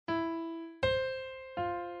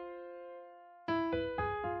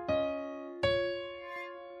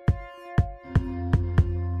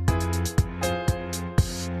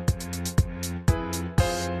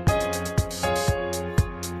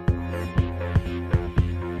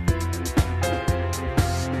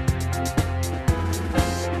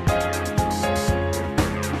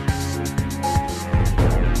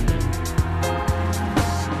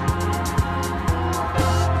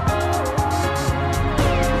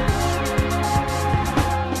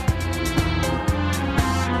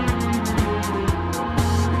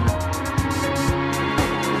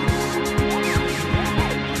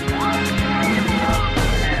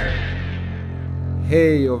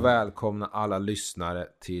Hej och välkomna alla lyssnare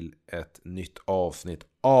till ett nytt avsnitt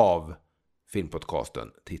av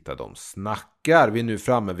filmpodcasten Titta de snackar. Vi är nu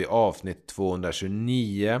framme vid avsnitt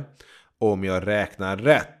 229 om jag räknar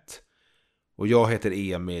rätt. Och jag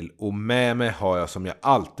heter Emil och med mig har jag som jag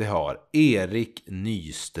alltid har Erik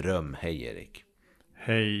Nyström. Hej Erik.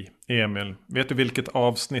 Hej Emil. Vet du vilket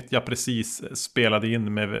avsnitt jag precis spelade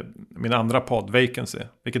in med min andra podd Vacancy?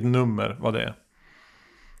 Vilket nummer var det?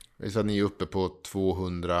 Det är så att ni är uppe på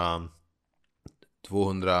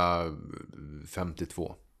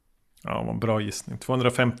 252. Ja, vad bra gissning.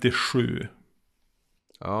 257.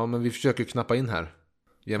 Ja, men vi försöker knappa in här.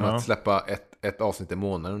 Genom att släppa ett avsnitt i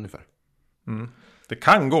månaden ungefär. Mm. Det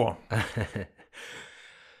kan gå.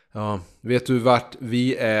 Ja, vet du vart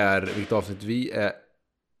vi är? Vilket avsnitt vi är?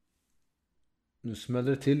 Nu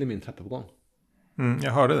smäller det till i min trappuppgång.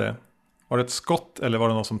 Jag hörde det. Var det ett skott eller var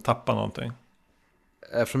det någon som tappade någonting?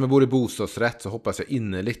 Eftersom jag bor i bostadsrätt så hoppas jag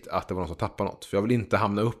innerligt att det var någon som tappade något. För jag vill inte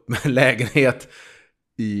hamna upp med en lägenhet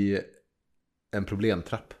i en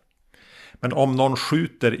problemtrapp. Men om någon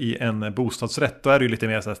skjuter i en bostadsrätt, då är det ju lite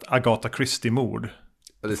mer så att Agatha Christie-mord.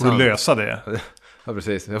 Ja, får du lösa det? Ja,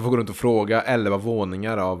 precis. Jag får gå runt och fråga 11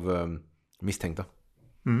 våningar av misstänkta.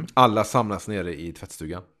 Alla samlas nere i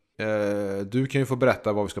tvättstugan. Du kan ju få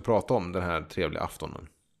berätta vad vi ska prata om den här trevliga aftonen.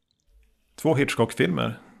 2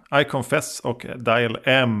 Hitchcock-filmer. I Confess och Dial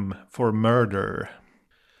M for Murder.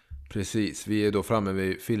 Precis, vi är då framme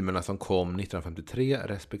vid filmerna som kom 1953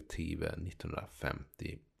 respektive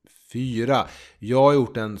 1954. Jag har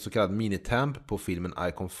gjort en så kallad minitamp på filmen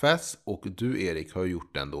I Confess och du Erik har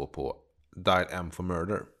gjort den då på Dial M for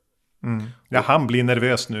Murder. Ja, han blir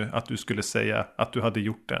nervös nu att du skulle säga att du hade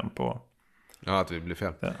gjort den på... Ja, att det blir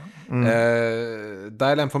fel. Ja.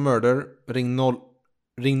 Dial M for Murder,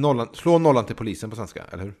 ring nollan, slå nollan till polisen på svenska,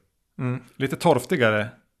 eller hur? Lite torftigare.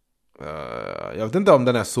 Jag vet inte om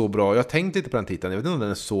den är så bra. Jag har tänkt lite på den titeln. Jag vet inte om den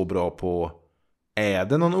är så bra på... Är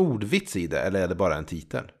det någon ordvits i det? Eller är det bara en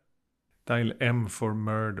titel? Dial M for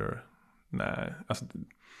Murder. Nej, alltså...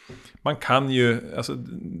 Man kan ju... Alltså,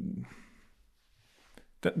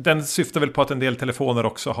 den syftar väl på att en del telefoner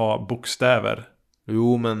också har bokstäver.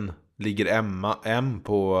 Jo, men ligger M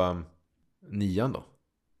på 9 då?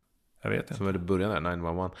 Jag vet inte. Som är det början där,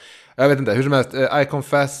 911. Jag vet inte, hur som helst. I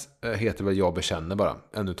Confess heter väl Jag bekänner bara.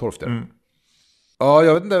 Ännu torftigare. Ja,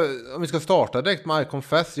 jag vet inte om vi ska starta direkt med I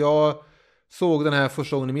Confess. Jag såg den här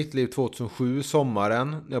första gången i mitt liv 2007,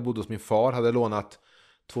 sommaren. När jag bodde hos min far. Hade lånat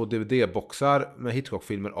 2 DVD-boxar med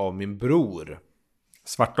Hitchcock-filmer av min bror.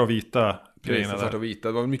 Svarta och vita grejerna där. Svarta och vita.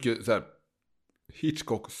 Det var mycket så här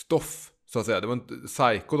Hitchcock-stoff. Så att säga, det var inte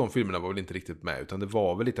Psycho, de filmerna var väl inte riktigt med, utan det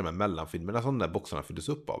var väl lite de här mellanfilmerna som de där boxarna fylldes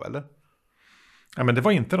upp av, eller? Ja, men det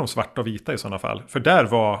var inte de svarta och vita i sådana fall. För där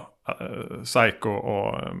var Psycho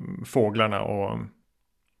och Fåglarna och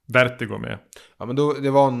Vertigo med. Ja, men då,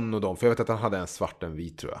 det var nog de, för jag vet att han hade en svart, en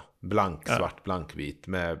vit tror jag. Svart, blankvit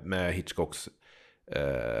med Hitchcocks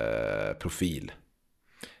profil.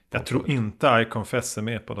 Jag tror inte I Confess är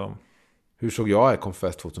med på dem. Hur såg jag I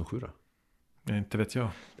Confess 2007 då? Inte vet jag.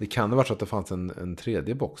 Det kan ha varit så att det fanns en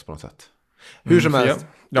tredje box på något sätt. Hur som helst.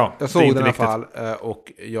 Jag såg den i alla fall.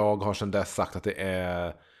 Och jag har sedan dess sagt att det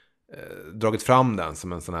är dragit fram den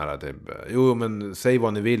som en sån här typ, jo men säg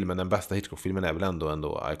vad ni vill, men den bästa Hitchcock-filmen är väl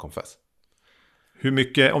ändå I Confess. Hur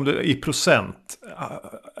mycket, om du i procent,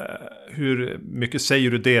 hur mycket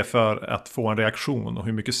säger du det för att få en reaktion? Och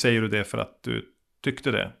hur mycket säger du det för att du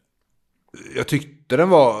tyckte det? Jag tyckte den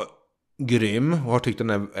var grym och har tyckt den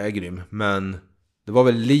är grym, men det var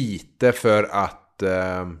väl lite för att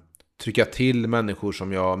trycka till människor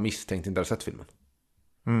som jag misstänkte inte hade sett filmen.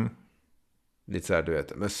 Lite så här, du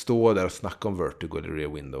vet, men stå där och snacka om Vertigo eller Rear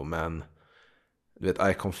Window, men du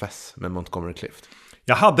vet, I Confess med Montgomery Clift.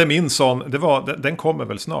 Jag hade min sån, den kommer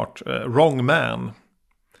väl snart, Wrong Man.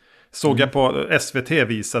 Såg jag på SVT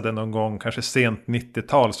visade någon gång, kanske sent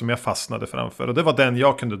 90-tal, som jag fastnade framför. Och det var den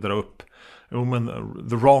jag kunde dra upp. Jo, men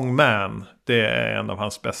The Wrong Man, det är en av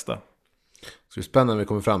hans bästa. Så det är spännande när vi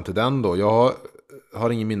kommer fram till den då. Jag har har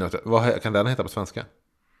ingen minne. Vad kan den heta på svenska?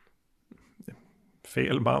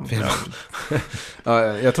 Fel man. Ja,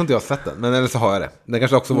 jag tror inte jag har sett den, men eller så har jag det. Den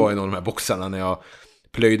kanske också var i någon av de här boxarna när jag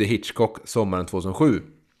plöjde Hitchcock sommaren 2007.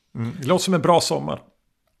 Det låter som en bra sommar.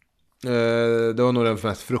 Det var nog den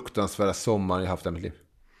mest fruktansvärda sommaren jag haft i mitt liv.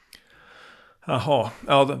 Jaha,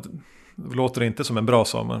 ja, det låter inte som en bra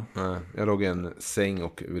sommar. Jag låg i en säng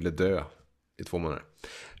och ville dö i 2 månader.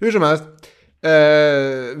 Hur som helst.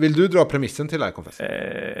 Vill du dra premissen till I Confess?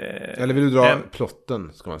 Eller vill du dra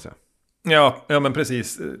plotten, ska man säga? Ja, men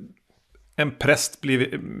precis. En präst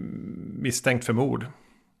blir misstänkt för mord.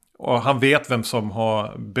 Och han vet vem som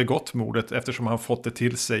har begått mordet eftersom han fått det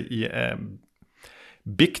till sig i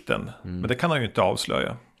bikten. Men det kan han ju inte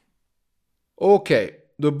avslöja. Okej,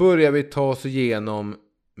 då börjar vi ta oss igenom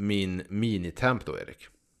min minitemp då, Erik.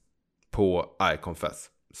 På I Confess.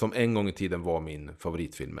 Som en gång i tiden var min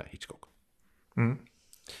favoritfilm med Hitchcock.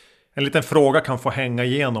 En liten fråga kan få hänga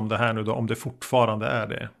igenom det här nu då, om det fortfarande är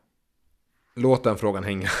det. Låt den frågan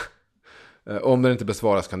hänga. Om den inte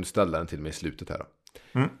besvaras kan du ställa den till mig i slutet här då.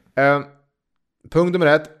 Punkt nummer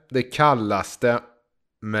 1. Det kallaste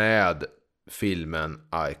med filmen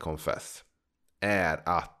I Confess är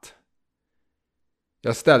att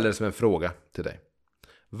jag ställer det som en fråga till dig.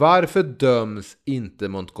 Varför döms inte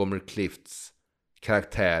Montgomery Clifts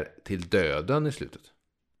karaktär till döden i slutet?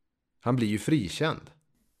 Han blir ju frikänd.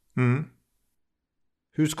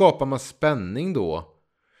 Hur skapar man spänning då?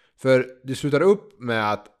 För det slutar upp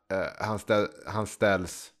med att han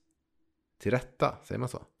ställs till rätta, säger man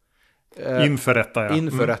så? Inför rätta, ja.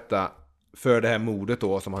 Inför rätta för det här mordet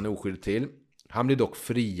då som han är oskyldig till. Han blir dock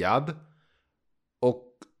friad. Och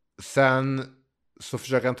sen så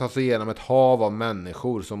försöker han ta sig igenom ett hav av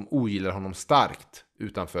människor som ogillar honom starkt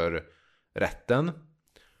utanför rätten.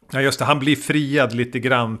 Ja, just det. Han blir friad lite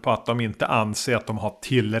grann på att de inte anser att de har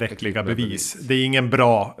tillräckliga bevis. Det är ingen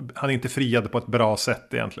bra... Han är inte friad på ett bra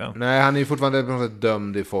sätt egentligen. Nej, han är ju fortfarande på något sätt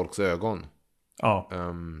dömd i folks ögon. Ja.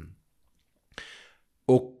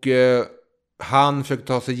 Och han försöker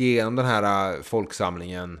ta sig igenom den här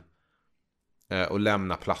folksamlingen och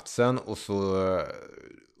lämna platsen.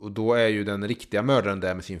 Och då är ju den riktiga mördaren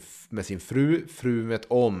där med sin fru. Fru vet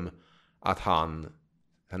om att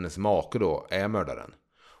hennes make då är mördaren.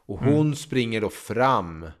 Och hon springer då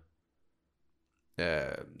fram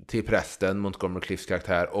till prästen, Montgomery Clifts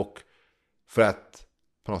karaktär, och för att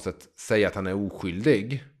på något sätt säga att han är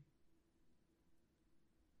oskyldig.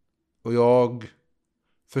 Och jag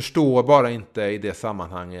förstår bara inte i det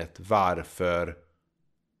sammanhanget varför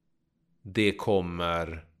det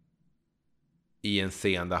kommer i en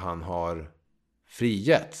scen där han har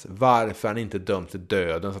frigetts. Varför han inte döms till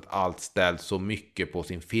döden så att allt ställs så mycket på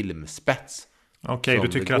sin filmspets. Okej, du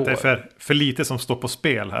tycker att det är för lite som står på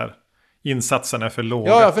spel här. Insatsen är för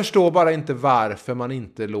låga. Ja, jag förstår bara inte varför man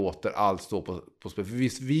inte låter allt stå på spel.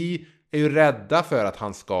 För vi är ju rädda för att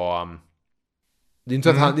han ska... Det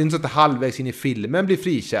är inte så att halvvägs in i filmen blir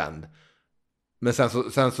frikänd. Men sen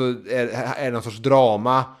så är det någon sorts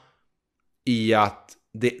drama i att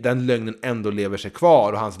den lögnen ändå lever sig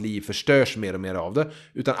kvar och hans liv förstörs mer och mer av det.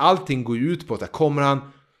 Utan allting går ut på att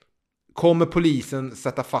kommer polisen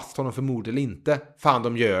sätta fast honom för mord eller inte? Fan,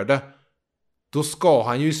 de gör det. Då ska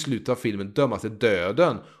han ju i slutet av filmen dömas till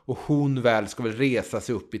döden. Och hon väl ska väl resa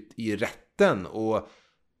sig upp i rätten och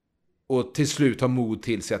till slut ha mod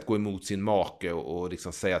till sig att gå emot sin make och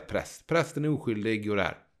liksom säga att prästen är oskyldig och det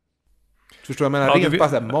här. Förstår jag? Men rent bara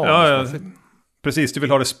så här manusmässigt. Precis, du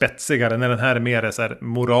vill ha det spetsigare när den här är mer så här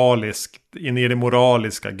moraliskt, in i det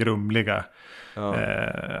moraliska, grumliga. Ja.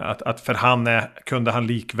 Att för kunde han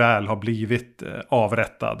likväl ha blivit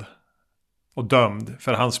avrättad och dömd.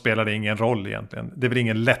 För han spelade ingen roll egentligen. Det är väl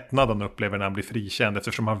ingen lättnad han upplever när han blir frikänd,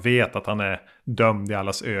 eftersom han vet att han är dömd i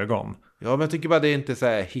allas ögon. Ja, men jag tycker bara det är inte så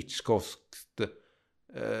här Hitchcockskt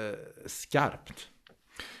skarpt.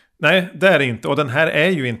 Nej, det är det inte. Och den här är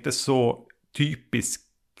ju inte så typiskt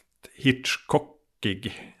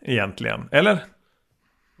Hitchcockig egentligen, eller?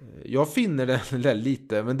 Jag finner det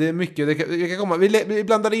lite, men det är mycket. Det kan komma. Vi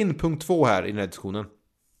blandar in punkt 2 här i den här diskussionen.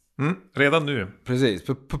 Redan nu. Precis.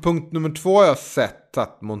 På punkt nummer 2 har jag sett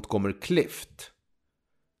att Montgomery Clift,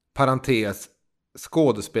 parentes,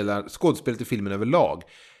 skådespelet i filmen överlag.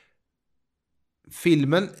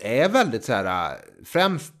 Filmen är väldigt så här,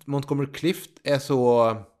 främst Montgomery Clift är så,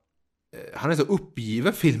 han är så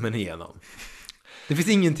uppgiven filmen igenom. Det finns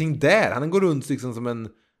ingenting där. Han går runt liksom som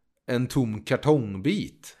en tom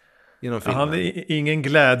kartongbit genom filmen. Han är ingen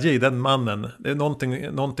glädje i den mannen. Det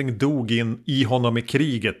är någonting dog in i honom i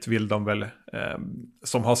kriget, vill de väl,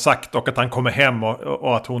 som har sagt, och att han kommer hem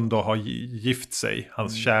och att hon då har gift sig,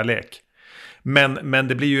 hans kärlek. Men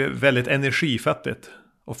det blir ju väldigt energifattigt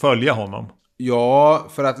att följa honom. Ja,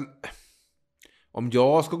 för att om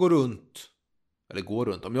jag ska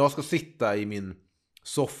om jag ska sitta i min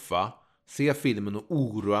soffa, se filmen och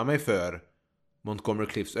oroa mig för Montgomery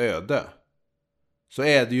Cliffs öde, så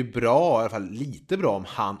är det ju bra, i alla fall lite bra, om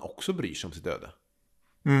han också bryr sig om sitt öde.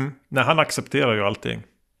 Nej, han accepterar ju allting.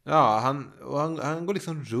 Ja, han går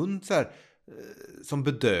liksom runt så här som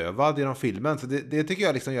bedövad genom filmen. Så det tycker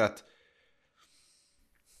jag liksom gör att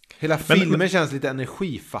hela filmen känns lite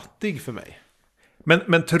energifattig för mig.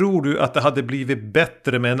 Men tror du att det hade blivit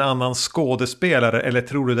bättre med en annan skådespelare, eller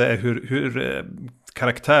tror du det är hur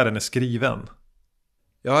karaktären är skriven?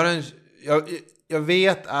 Jag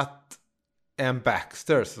vet att Anne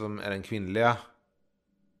Baxter, som är den kvinnliga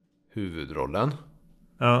huvudrollen,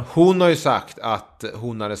 hon har ju sagt att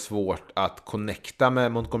hon hade svårt att connecta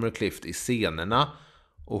med Montgomery Clift i scenerna,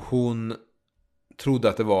 och hon trodde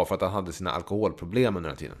att det var för att han hade sina alkoholproblem under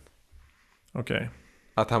den tiden. Okej.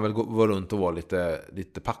 Att han väl var runt och var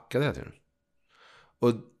lite packad hela tiden.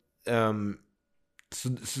 Och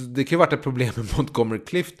så det kan ju varit ett problem med Montgomery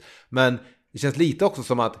Clift, men det känns lite också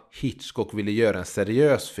som att Hitchcock ville göra en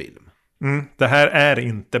seriös film. Det här är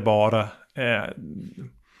inte bara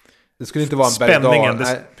det skulle inte vara en spänningen.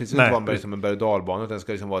 Precis, inte vara som en berg- och dalbana, utan det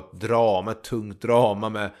ska liksom vara ett drama, ett tungt drama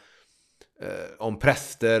med om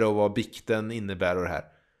präster och vad bikten innebär och det här.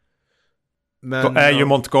 Men, då är ju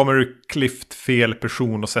Montgomery Clift fel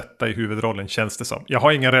person att sätta i huvudrollen, känns det som. Jag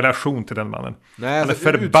har ingen relation till den mannen. Nej, han alltså,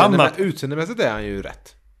 är förbannat. Utseendemässigt är han ju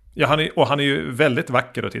rätt. Ja, han är ju väldigt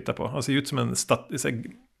vacker att titta på. Han ser ut som en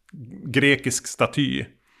grekisk staty.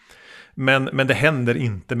 Men det händer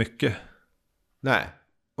inte mycket. Nej.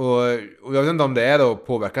 Och jag vet inte om det är då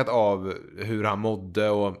påverkat av hur han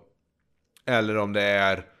mådde, eller om det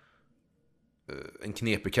är en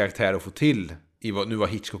knepig karaktär att få till i vad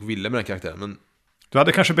Hitchcock ville med den karaktären. Men du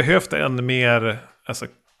hade kanske behövt en mer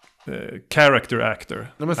character actor.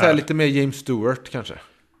 men säga lite mer James Stewart kanske.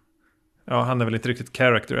 Ja, han är väl inte riktigt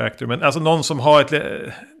character actor, men alltså någon som har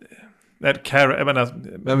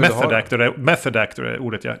method actor är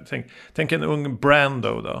ordet jag tänk en ung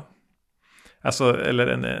Brando då. Alltså, eller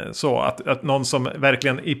att någon som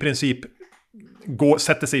verkligen i princip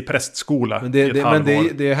sätter sig i prästskola. Men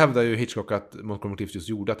det hävdar ju Hitchcock att Montgomery Clift just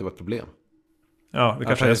gjorde, att det var ett problem. Ja, det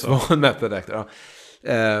kanske är så. Var en method actor, ja.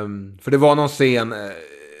 För det var någon scen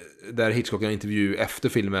där Hitchcock i en intervju efter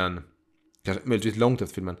filmen, kanske möjligtvis långt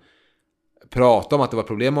efter filmen, pratade om att det var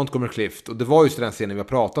problem med Montgomery Clift. Och det var just den scenen vi har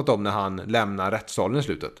pratat om när han lämnar rättssalen i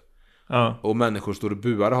slutet. Ja. Och människor står och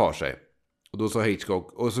buar och har sig. Och då sa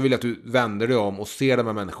Hitchcock, och så vill jag att du vänder dig om och ser de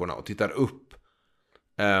här människorna och tittar upp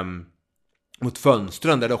mot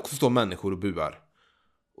fönstren där det också står människor och buar.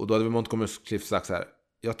 Och då hade Montgomery Clift sagt så här: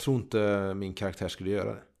 jag tror inte min karaktär skulle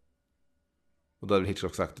göra det. Och då hade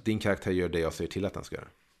Hitchcock sagt: din karaktär gör det jag säger till att han ska göra.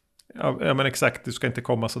 Ja, men exakt, du ska inte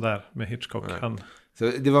komma så där med Hitchcock.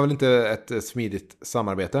 Så det var väl inte ett smidigt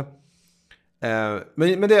samarbete.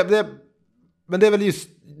 Men det är väl just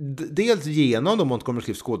dels genom då Montgomery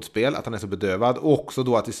Clifts skådespel, att han är så bedövad, och också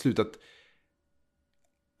då att i slutet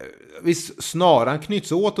visst, snaran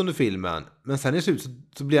knyts åt under filmen, men sen i slutet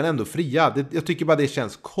så blir han ändå friad. Jag tycker bara det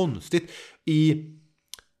känns konstigt.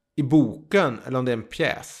 I boken, eller om det är en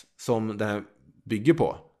pjäs som den här bygger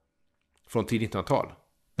på från tidigt 1900-tal,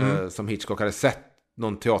 som Hitchcock hade sett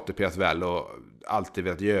någon teaterpjäs väl och alltid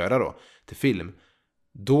velat göra då till film,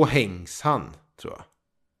 då hängs han, tror jag.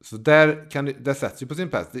 Så där sätts ju på sin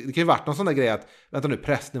präst. Det kan ju varit någon sån där grej att vänta nu,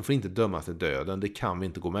 prästen får inte dömas till döden, det kan vi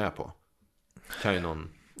inte gå med på. Kan ju någon...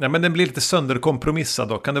 Nej, men den blir lite sönderkompromissad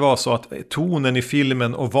då. Kan det vara så att tonen i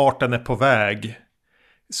filmen och vart den är på väg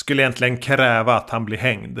skulle egentligen kräva att han blir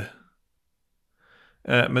hängd?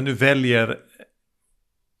 Men nu väljer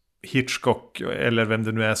Hitchcock, eller vem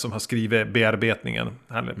det nu är som har skrivit bearbetningen,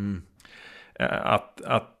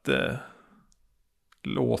 att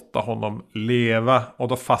låta honom leva, och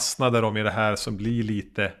då fastnade de i det här som blir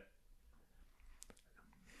lite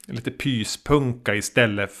pyspunka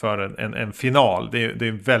istället för en final. Det är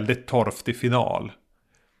en väldigt torftig final.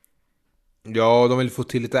 Ja, de vill få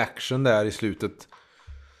till lite action där i slutet.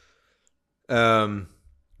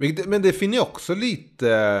 Men det finner jag också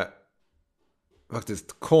lite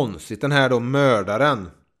faktiskt konstigt. Den här då mördaren,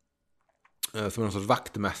 som är någon sorts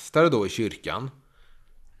vaktmästare då i kyrkan,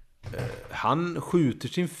 han skjuter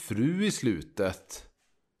sin fru i slutet,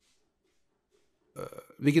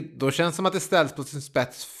 vilket då känns som att det ställs på sin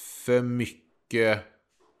spets för mycket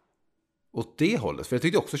åt det hållet. För jag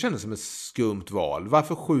tyckte också kändes som ett skumt val.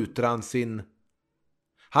 Varför skjuter han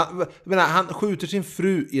han skjuter sin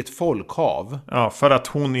fru i ett folkhav? Ja, för att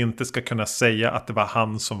hon inte ska kunna säga att det var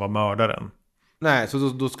han som var mördaren. Nej, så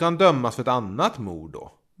då ska han dömas för ett annat mord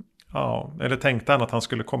då. Ja, eller tänkte han att han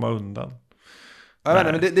skulle komma undan? Jag vet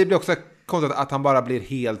inte, men det blir också konstigt att han bara blir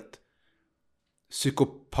helt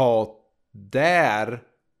psykopat där.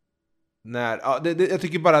 Jag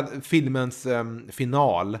tycker bara att filmens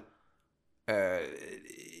final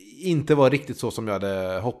inte var riktigt så som jag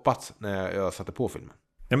hade hoppats när jag satte på filmen.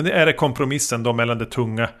 Ja, men det är kompromissen då mellan det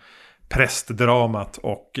tunga prästdramat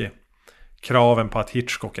och kraven på att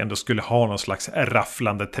Hitchcock ändå skulle ha någon slags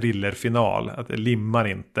rafflande thrillerfinal. Att det limmar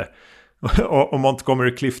inte. Och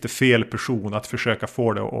Montgomery Clift är fel person att försöka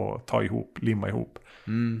få det att limma ihop.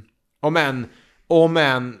 Mm. Om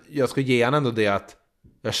än jag ska ge han ändå det att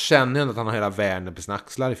jag känner ändå att han har hela världen på sina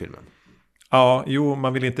axlar i filmen. Ja, jo,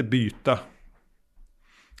 man vill inte byta.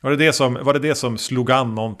 Var det det som slog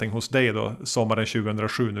an någonting hos dig då sommaren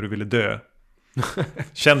 2007 när du ville dö?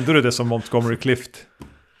 Kände du det som Montgomery Clift?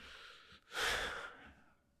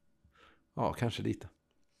 Ja, kanske lite.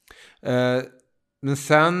 Men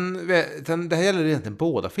sen det här gäller egentligen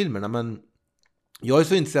båda filmerna, men jag är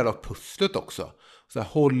så intresserad av pusslet också. Så här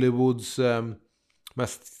Hollywoods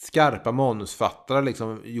mest skarpa manusfattare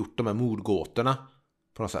liksom gjort de här mordgåtorna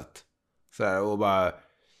på något sätt. Så här, och bara...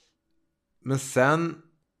 Men sen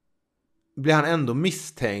blir han ändå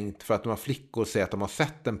misstänkt för att några flickor säger att de har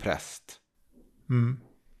sett en präst. Mm.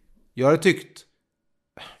 Jag hade tyckt...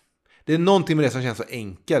 Det är någonting med det som känns så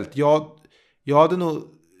enkelt. Jag hade nog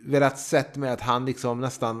velat sett med att han liksom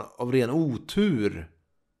nästan av ren otur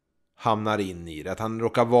hamnar in i det. Att han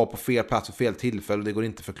råkar vara på fel plats och fel tillfälle och det går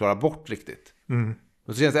inte att förklara bort riktigt. Mm.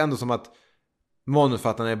 Men så känns det ändå som att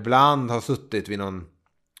manusfattarna ibland har suttit vid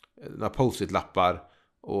några post-it-lappar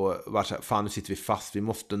och varit så här, fan nu sitter vi fast, vi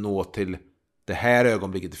måste nå till det här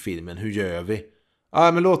ögonblicket i filmen, hur gör vi?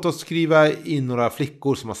 Ja, men låt oss skriva in några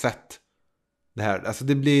flickor som har sett det här. Alltså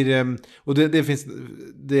det blir, och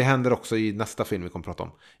det händer också i nästa film vi kommer att prata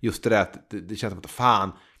om. Just det där att det känns som att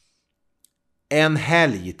fan, en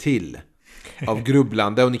helg till av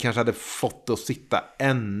grubblande och ni kanske hade fått att sitta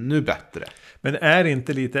ännu bättre. Men är det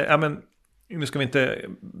inte lite, ja men nu ska vi inte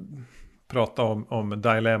prata om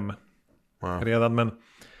Dial-M redan, men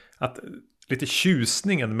att lite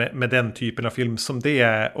tjusningen med den typen av film som det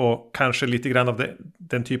är och kanske lite grann av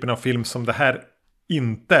den typen av film som det här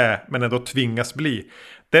inte är, men ändå tvingas bli.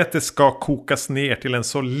 Det ska kokas ner till en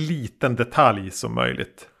så liten detalj som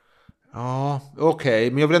möjligt. Ja,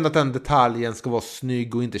 okej. Men jag vill ändå att den detaljen ska vara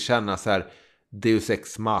snygg och inte känna så här Deus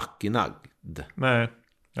Ex Machina. Nej,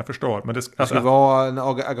 jag förstår. Men det ska vara en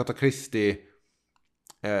Agatha Christie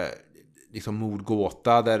liksom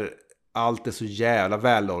mordgåta där allt är så jävla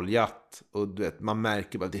väloljat och du vet, man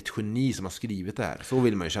märker bara att det är ett geni som har skrivit det här. Så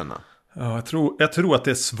vill man ju känna. Ja, jag tror att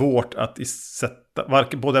det är svårt att sätta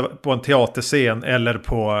varken både på en teaterscen eller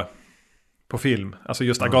på film. Alltså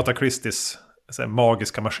just Agatha Christies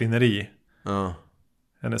magiska maskineri. Ja.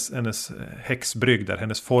 Hennes häxbrygd där,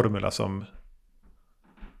 hennes formula som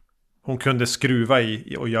hon kunde skruva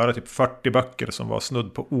i och göra typ 40 böcker som var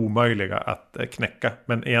snudd på omöjliga att knäcka.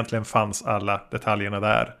 Men egentligen fanns alla detaljerna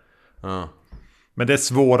där. Ja. Men det är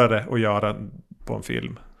svårare att göra på en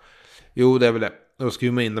film. Jo, det är väl det. Då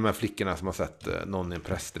skriver man in de här flickorna som har sett någon i en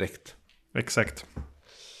pressdräkt. Exakt.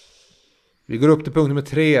 Vi går upp till punkt nummer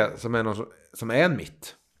 3 som är en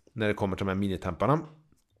mitt. När det kommer till de här minitemparna.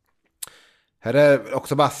 Här är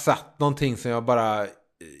också bara satt någonting som jag bara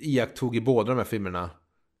iakttog i båda de här filmerna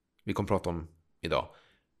vi kommer prata om idag.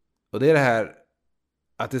 Och det är det här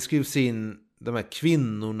att det skrivs in de här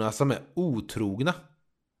kvinnorna som är otrogna.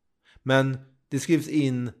 Men det skrivs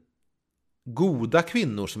in goda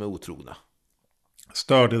kvinnor som är otrogna.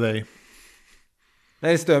 Störde dig?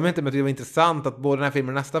 Nej, det stör mig inte, men det var intressant att både den här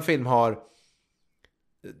filmen och nästa film har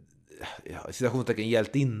citationstecken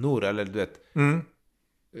hjältinnor eller du vet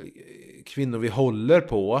kvinnor vi håller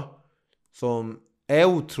på som är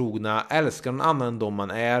otrogna, älskar någon annan än de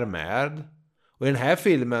man är med. Och i den här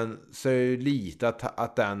filmen så är det lite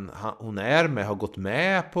att den hon är med har gått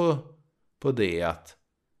med på det att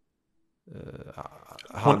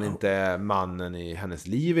han inte är mannen i hennes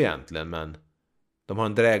liv egentligen, men de har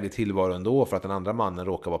en dräglig tillvaro ändå för att den andra mannen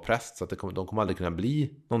råkar vara präst, så att de kommer aldrig kunna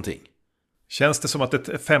bli någonting. Känns det som att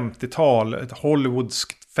ett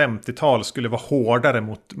Hollywoodskt 50-tal skulle vara hårdare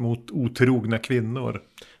mot otrogna kvinnor?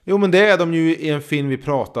 Jo, men det är de ju i en film vi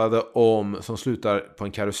pratade om som slutar på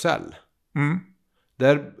en karusell. Mm.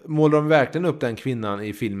 Där målar de verkligen upp den kvinnan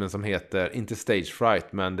i filmen som heter, inte Stage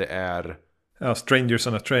Fright, men det är... Ja, Strangers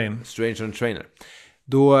on a Train. Stranger on a Trainer.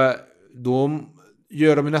 Då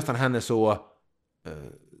gör de ju nästan henne så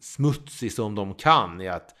smutsig som de kan i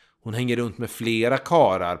att hon hänger runt med flera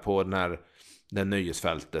karar på den här det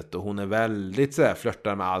nöjesfältet. Och hon är väldigt så här,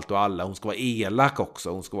 flörtar med allt och alla. Hon ska vara elak också.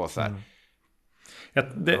 Hon ska vara så här. Ja,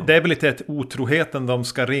 det är väl lite ett otroheten de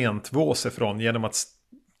ska rentvå sig från genom att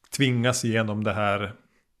tvingas igenom det här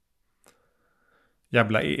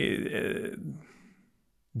jävla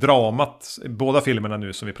dramat, båda filmerna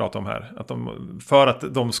nu som vi pratar om här. Att för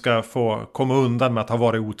att de ska få komma undan med att ha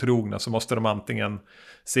varit otrogna så måste de antingen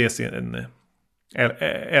se sin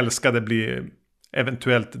älskade bli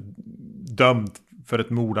eventuellt dömd för ett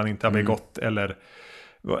mord han inte har begått eller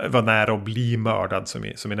var nära att bli mördad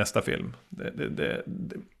som i nästa film.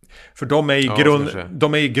 För de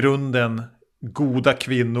är i grunden goda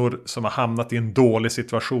kvinnor som har hamnat i en dålig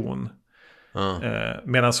situation.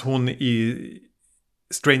 Medan hon i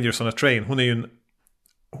Strangers on a Train, hon är ju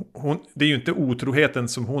det är ju inte otroheten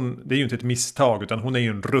det är ju inte ett misstag, utan hon är ju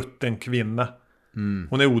en rutten kvinna.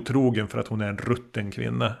 Hon är otrogen för att hon är en rutten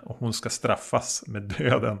kvinna och hon ska straffas med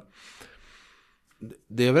döden.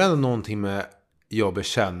 Det är väl ändå någonting med Jag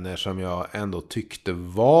bekänner som jag ändå tyckte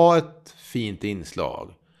var ett fint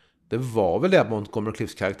inslag. Det var väl det att Montgomery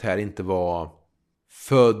Cliffs karaktär inte var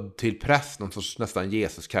född till präst, någon sorts nästan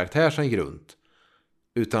Jesus-karaktär som gick runt.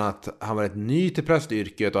 Utan att han var ett ny till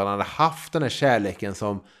prästyrket och han hade haft den här kärleken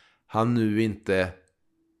som han nu inte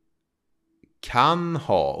kan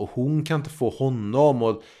ha. Och hon kan inte få honom.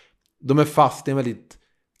 Och de är fast i en väldigt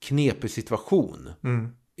knepig situation.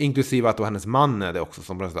 Inklusive att då hennes man är det också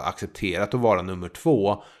som har accepterat att vara nummer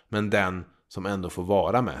 2. Men den som ändå får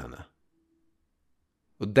vara med henne.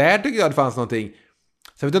 Och där tycker jag att det fanns någonting.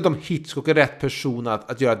 Så jag vet inte om Hitchcock är rätt person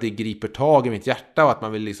att göra att det griper tag i mitt hjärta. Och att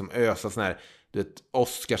man vill liksom ösa sån här, du vet,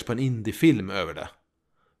 Oscars på en indiefilm över det.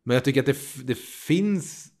 Men jag tycker att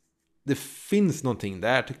det finns någonting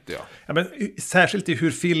där, tyckte jag. Ja, men särskilt i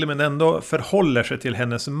hur filmen ändå förhåller sig till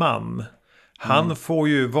hennes man. Han får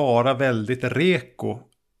ju vara väldigt reko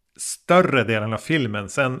större delen av filmen.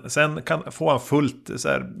 Sen får han fullt så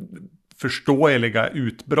här, förståeliga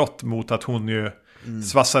utbrott mot att hon ju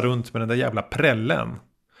svassar runt med den där jävla prällen.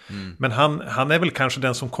 Men han är väl kanske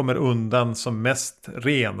den som kommer undan som mest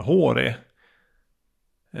renhårig.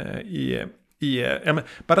 Ja, men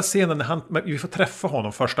bara scenen när vi får träffa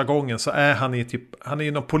honom första gången så är han är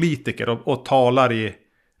ju någon politiker och talar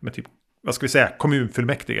med typ, vad ska vi säga,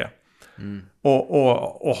 kommunfullmäktige.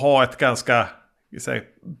 Och ha ett ganska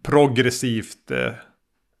progressivt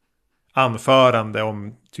anförande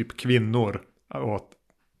om typ kvinnor och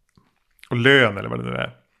lön eller vad det nu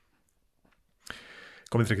är.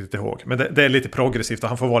 Kommer inte riktigt ihåg. Men det är lite progressivt och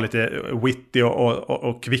han får vara lite witty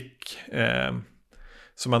och kvick.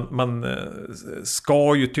 Så man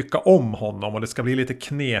ska ju tycka om honom och det ska bli lite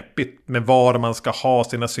knepigt med var man ska ha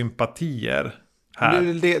sina sympatier här.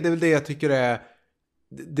 Det är väl det jag tycker är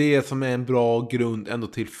det som är en bra grund ändå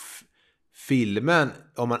till filmen,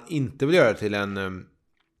 om man inte vill göra det till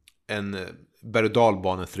en berg- och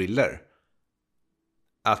dalbane-thriller.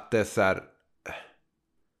 Att det är så här,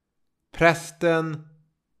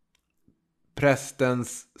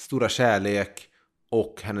 prästens stora kärlek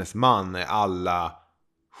och hennes man är alla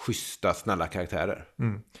schyssta, snälla karaktärer.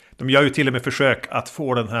 De gör ju till och med försök att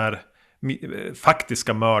få den här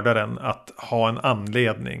faktiska mördaren att ha en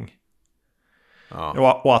anledning.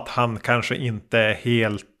 Ja. Och att han kanske inte är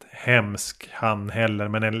helt hemsk han heller,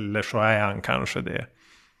 men eller så är han kanske det.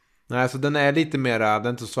 Nej, så den är lite mera, den är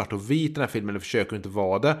inte så svart och vit den här filmen, det försöker inte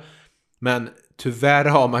vara det. Men tyvärr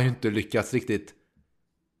har man ju inte lyckats riktigt.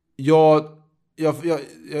 Jag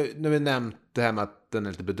när vi nämnt det här med att den är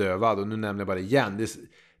lite bedövad, och nu nämner jag bara igen.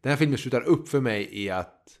 Den här filmen slutar upp för mig i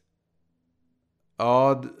att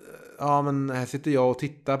ja, men här sitter jag och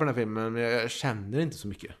tittar på den här filmen, men jag känner inte så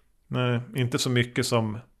mycket. Nej, inte så mycket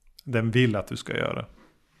som den vill att du ska göra.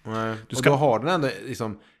 Nej, och då har den ändå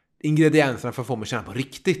liksom ingredienserna för att få mig att känna på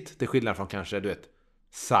riktigt. Det är skillnad från kanske, du vet,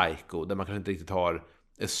 Psycho, där man kanske inte riktigt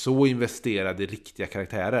är så investerad i riktiga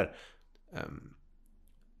karaktärer.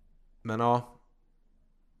 Men ja.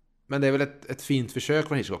 Men det är väl ett fint försök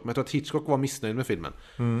från Hitchcock. Men jag tror att Hitchcock var missnöjd med filmen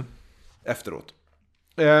efteråt.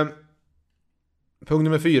 Punkt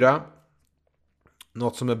nummer 4.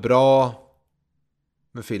 Något som är bra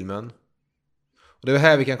med filmen. Och det är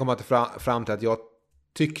här vi kan komma fram till att jag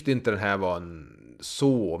tyckte inte den här var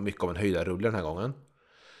så mycket av en höjdarrulle den här gången.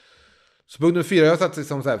 Så punkt nummer 4, jag har satt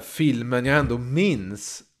liksom så här, filmen jag ändå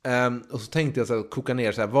minns. Och så tänkte jag så här, koka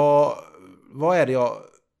ner så här, vad är det jag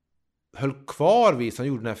höll kvar vid som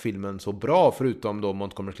gjorde den här filmen så bra, förutom då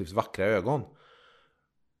Montgomery Cliffs vackra ögon.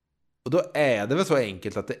 Och då är det väl så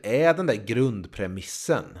enkelt att det är den där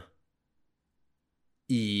grundpremissen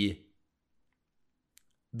i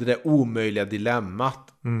det där omöjliga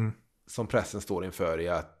dilemmat som pressen står inför, i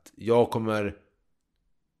att jag kommer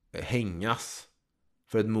hängas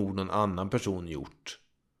för ett mord någon annan person gjort.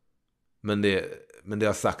 Men det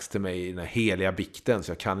har sagts till mig i den här heliga bikten,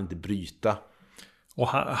 så jag kan inte bryta. Och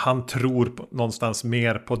han tror någonstans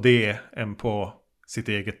mer på det än på sitt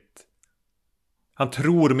eget. Han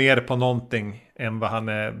tror mer på någonting än vad han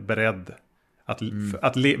är beredd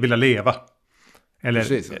att vilja leva. Eller...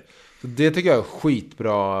 Precis. Så det tycker jag är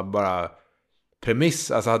skitbra bara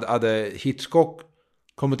premiss. Alltså hade Hitchcock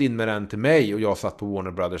kommit in med den till mig och jag satt på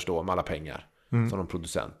Warner Brothers då med alla pengar som någon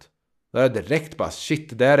producent. Då är det direkt bara shit,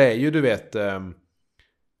 det där är ju du vet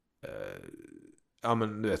ja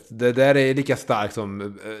men du vet, det där är lika starkt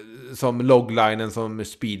som loglinen som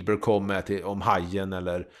Spielberg kom med till, om Hajen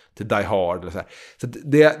eller till Die Hard eller så här. Så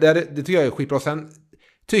det tycker jag är skitbra. Sen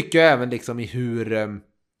tycker jag även liksom i hur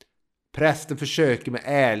prästen försöker med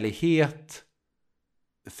ärlighet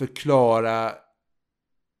förklara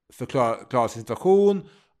sin situation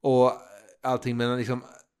och allting, men liksom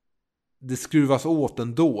det skruvas åt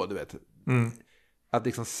ändå, du vet. Att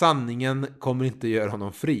liksom sanningen kommer inte göra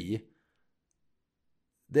honom fri.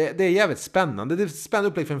 Det är jävligt spännande. Det är ett spännande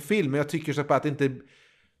upplägg för en film, men jag tycker så att det inte...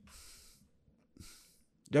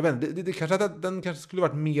 Jag vet inte, det kanske att den kanske skulle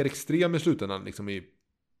varit mer extrem i slutändan liksom i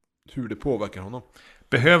hur det påverkar honom.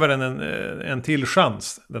 Behöver den en till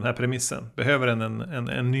chans, den här premissen? Behöver den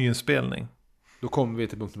en ny inspelning? Då kommer vi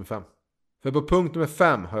till punkt nummer 5. För på punkt nummer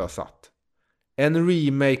 5 har jag satt en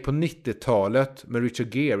remake på 90-talet med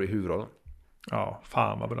Richard Gere i huvudrollen. Ja,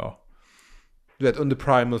 fan vad bra. Du vet, under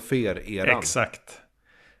Primal Fear-eran. Exakt.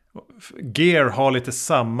 Gere har lite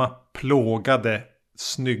samma plågade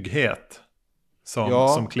snygghet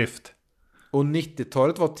som Clift. Och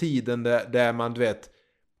 90-talet var tiden där man, du vet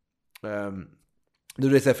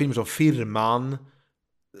så här filmer som Firman,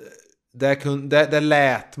 där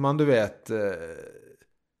lät man, du vet,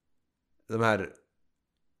 de här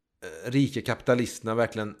rika kapitalisterna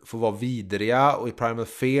verkligen få vara vidriga, och i Primal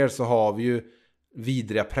Fear så har vi ju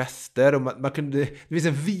vidriga präster, och det finns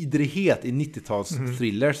en vidrighet i 90-tals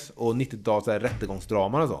thrillers och 90-tals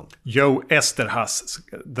rättegångsdraman och sånt. Joe Esterhaz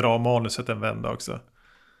drar manuset en vända också.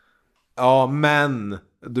 Ja, men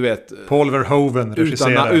du vet, Paul Verhoeven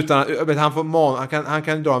regisserar. Han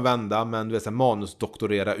kan dra en vända, men du vet, så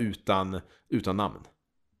manusdoktorera utan namn.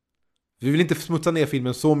 Vi vill inte smutsa ner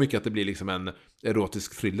filmen så mycket att det blir liksom en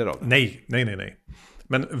erotisk thriller av det. Nej.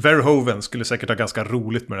 Men Verhoeven skulle säkert ha ganska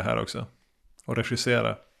roligt med det här också. Och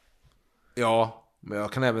regissera. Ja, men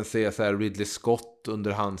jag kan även se så här Ridley Scott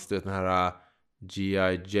under hans, du vet, den här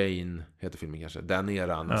G.I. Jane heter filmen kanske. Den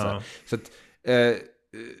eran. Ja. Så att,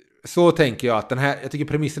 så tänker jag att den här, jag tycker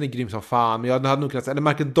premissen är grym som fan, men jag hade nog kunnat säga, eller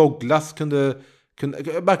Michael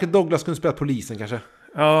Douglas kunde spela polisen kanske.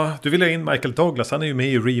 Ja, du vill ha in Michael Douglas. Han är ju med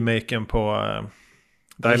i remaken på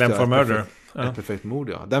Dial for Murder. Ett perfekt mord,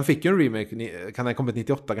 ja. Den fick ju en remake. Kan den ha kommit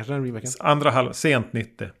 98 kanske, den remaken? Andra halv, sent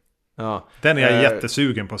 90. Ja. Den är jag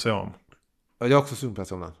jättesugen på att se om. Jag är också sugen på att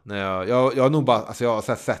se om den. Jag har nog bara, alltså jag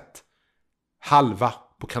har sett halva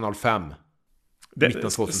på kanal 5.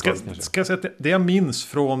 Ska jag säga att det jag minns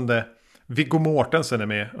från det, Viggo Mortensen är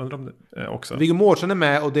med, undrar om det också. Viggo Mortensen är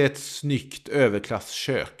med, och det är ett snyggt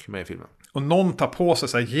överklasskök med i filmen. Och någon tar på sig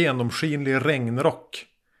så här genomskinlig regnrock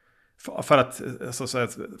för att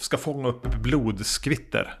ska fånga upp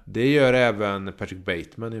blodskvitter. Det gör även Patrick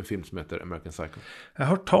Bateman i en film som heter American Psycho. Jag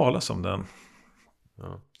har hört talas om den.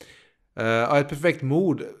 Ja. Ett perfekt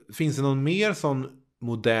mord. Finns det någon mer sån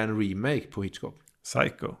modern remake på Hitchcock?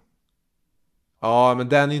 Psycho. Ja, men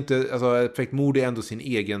den är inte, alltså ett perfekt mord är ändå sin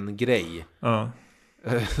egen grej. Ja.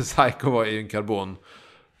 Psycho var ju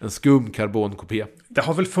en skum karbonkopia. Det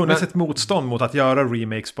har väl funnits ett motstånd mot att göra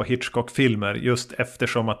remakes på Hitchcock-filmer, just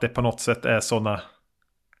eftersom att det på något sätt är såna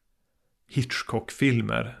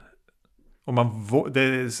Hitchcock-filmer. Och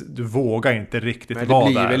du vågar inte riktigt vara där. Men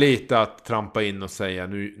det blir väl lite att trampa in och säga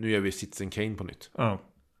nu gör vi Citizen Kane på nytt. Ja.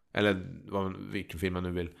 Eller vilken film man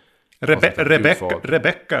nu vill.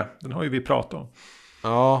 Rebecca, den har ju vi pratat om.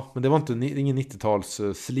 Ja, men det var ingen 90-tals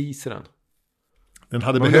sleaze i den. Den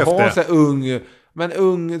hade behövt det. Så ung,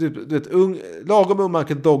 lagom ung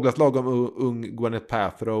Michael Douglas, lagom ung Gwyneth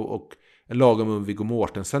Paltrow och en lagom ung Viggo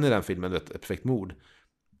Mortensen i den filmen, ett perfekt mord.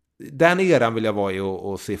 Den eran vill jag vara i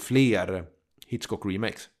och se fler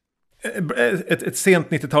Hitchcock-remakes. Ett sent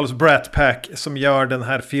 90-tals Brat Pack som gör den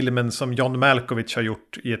här filmen som John Malkovich har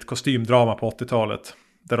gjort i ett kostymdrama på 80-talet.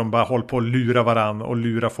 Där de bara håller på att lura varann och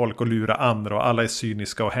lura folk och lura andra, och alla är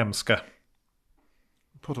cyniska och hemska.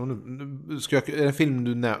 Är det en film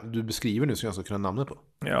du beskriver nu som jag ska kunna namnet på?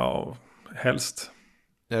 Ja, helst.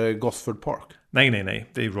 Är det Gosford Park? Nej.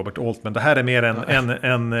 Det är Robert Altman. Det här är mer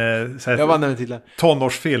en till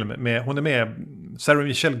tonårsfilm. Hon är med. Sarah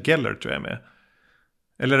Michelle Gellar tror jag är med.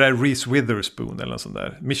 Eller är det Reese Witherspoon eller något sånt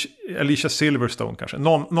där. Alicia Silverstone kanske.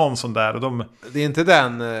 Någon sån där. Och det är inte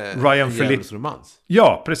den Ryan Phillips romans.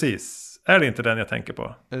 Ja, precis. Är det inte den jag tänker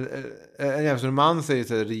på? En jävla romans är ju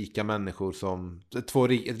så rika människor som... Ett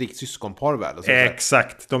rikt syskonpar väl? Och så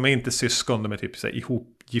exakt. De är inte syskon. De är typ så här,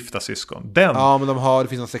 ihopgifta syskon. Ja, men det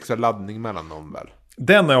finns någon sexuell laddning mellan dem väl?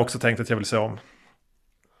 Den har jag också tänkt att jag vill se om.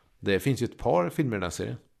 Det finns ju ett par filmer i den här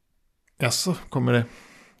serien. Jaså, kommer det?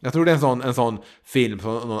 Jag tror det är en sån film som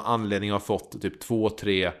av någon anledning har fått typ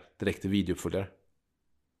 2-3 direkt videouppföljare.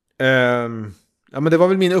 Ja, men det var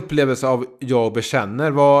väl min upplevelse av Jag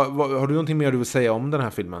bekänner. Har du någonting mer du vill säga om den här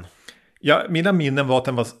filmen? Ja, mina minnen var att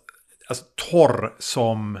den var alltså, torr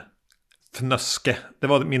som fnöske. Det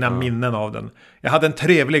var mina minnen av den. Jag hade en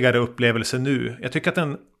trevligare upplevelse nu. Jag tycker att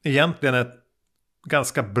den egentligen är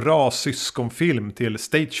ganska bra syskonfilm till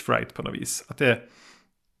Stage Fright på något vis. Att det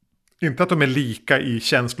inte att de är lika i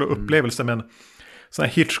känsla och upplevelse, men såna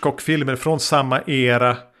här Hitchcock-filmer från samma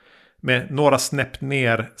era med några snäpp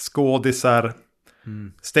ner skådisar.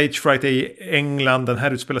 Stage Fright är i England, den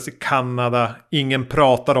här utspelas i Kanada. Ingen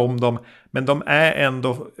pratar om dem, men de är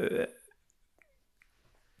ändå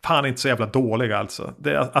fan inte så jävla dåliga alltså.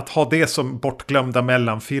 Att ha det som bortglömda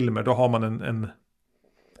mellanfilmer, då har man en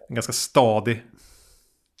ganska stadig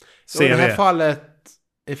CV. I det här fallet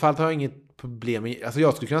har jag inget problem. Alltså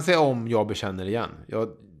jag skulle kunna säga om Jag bekänner igen.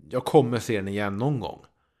 Jag kommer se den igen någon gång.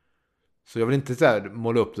 Så jag vill inte så här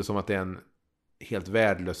måla upp det som att det är en helt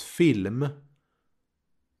värdelös film.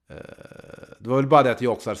 Det var väl bara det att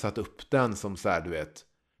jag också hade satt upp den som så här, du vet,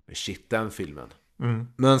 shit, den filmen.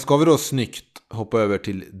 Men ska vi då snyggt hoppa över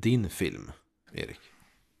till din film, Erik?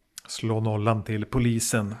 Slå nollan till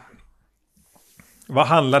polisen. Vad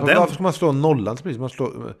handlar den? Varför ska man slå nollan till polisen?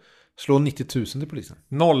 Man slå 90 000 till polisen.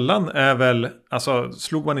 Nollan är väl, alltså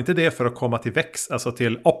slog man inte det för att komma till alltså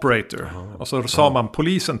till operator? Och så sa man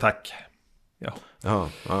polisen tack. Ja,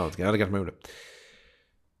 det kanske man gjorde.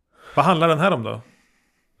 Vad handlar den här om då?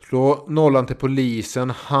 Slå nollan till polisen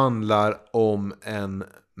handlar om en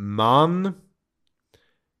man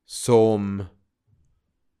som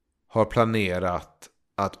har planerat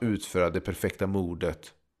att utföra det perfekta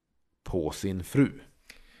mordet på sin fru.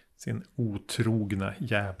 Sin otrogna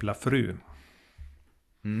jävla fru.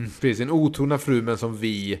 Precis, en otrogna fru, men som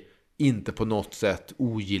vi inte på något sätt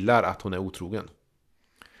ogillar att hon är otrogen.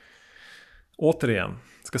 Återigen,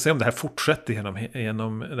 ska se om det här fortsätter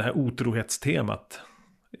genom det här otrohetstemat.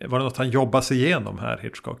 Var det något han jobbar sig igenom här,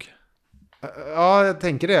 Hitchcock? Ja, jag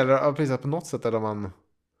tänker det. Eller precis, på något sätt där man...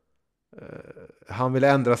 han vill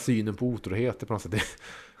ändra synen på otrohet på något sätt.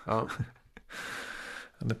 Ja.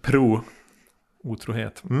 Han är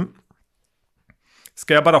pro-otrohet.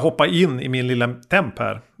 Ska jag bara hoppa in i min lilla temp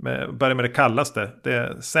här? Börja med det kallaste.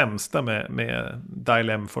 Det sämsta med Dial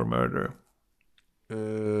M for Murder.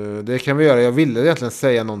 Det kan vi göra. Jag ville egentligen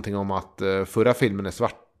säga någonting om att förra filmen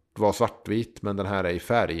var svartvit, men den här är i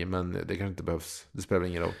färg. Men det kanske inte behövs. Det spelar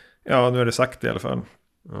ingen roll. Ja, nu är det sagt i alla fall.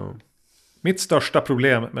 Ja. Mitt största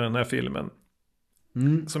problem med den här filmen,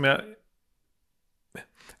 som jag...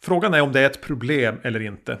 Frågan är om det är ett problem eller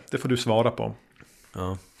inte. Det får du svara på.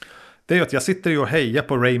 Ja. Det är ju att jag sitter ju och hejar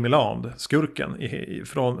på Ray Milland, skurken,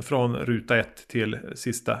 från ruta 1 till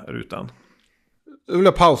sista rutan. Jag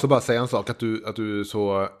vill pausa och bara säga en sak. Att du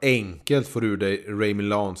så enkelt får ur dig Ray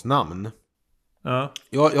Millands namn. Ja.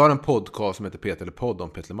 Jag har en podcast som heter Peter eller podd om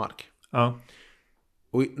Peter Mark. Ja.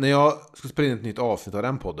 Och när jag ska spela in ett nytt avsnitt av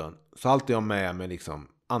den podden, så har alltid jag med mig liksom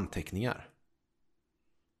anteckningar.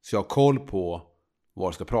 Så jag har koll på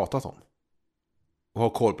vad det ska pratas om. Och har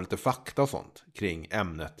koll på lite fakta och sånt kring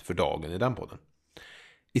ämnet för dagen i den podden.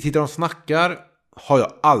 I Tittar de snackar har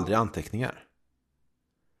jag aldrig anteckningar.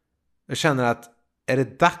 Jag känner att är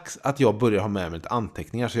det dags att jag börjar ha med mig lite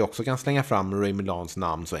anteckningar så jag också kan slänga fram Ray Millands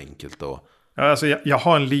namn så enkelt. Och... Ja, alltså jag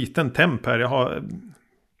har en liten temp här. Jag har,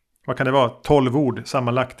 vad kan det vara, 12 ord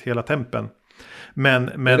sammanlagt hela tempen.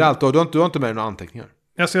 Men är det allt? Du har inte med några anteckningar?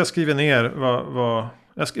 Alltså jag skriver ner vad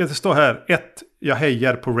det står här. 1. Jag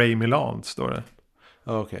hejar på Ray Milland, står det.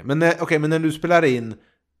 Okej, men när du spelar in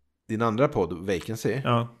din andra podd, Vacancy,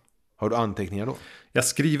 har du anteckningar då? Jag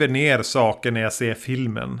skriver ner saker när jag ser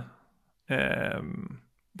filmen.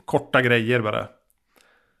 Korta grejer bara.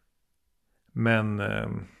 Men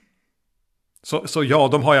så ja,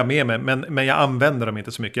 de har jag med mig. Men jag använder dem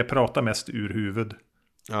inte så mycket. Jag pratar mest ur huvud.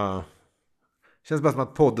 Ja. Känns bara som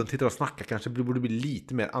att podden Tittar och snackar kanske borde bli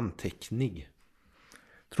lite mer antecknig.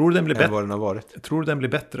 Tror du den blir bättre? Vad den har varit. Tror du den blir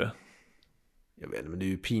bättre? Jag vet inte, men det är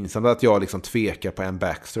ju pinsamt att jag liksom tvekar på Anne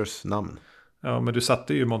Baxters namn. Ja, men du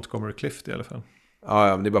satte ju Montgomery Clift i alla fall.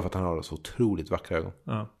 Ja, men det är bara för att han har så otroligt vackra ögon.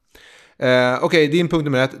 Ja. Okej, din punkt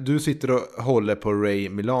nummer 1. Du sitter och håller på Ray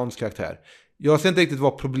Millands karaktär. Jag ser inte riktigt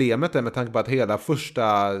vad problemet är med tanke på att hela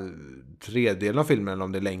första tredjedelen av filmen, eller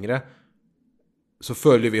om det är längre, så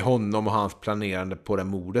följer vi honom och hans planerande på det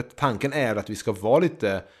mordet. Tanken är att vi ska vara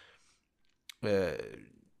lite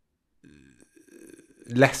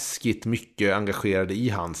läskigt mycket engagerade i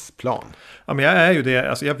hans plan. Ja, men jag är ju det.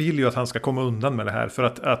 Alltså, jag vill ju att han ska komma undan med det här. För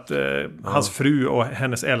att hans fru och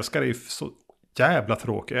hennes älskare är ju så jävla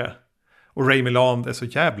tråkiga. Och Ray Milland är så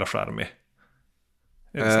jävla charmig.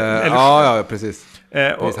 Ja, precis.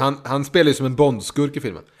 Och, han spelar ju som en bondskurk i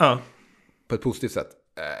filmen. Ja. På ett positivt sätt.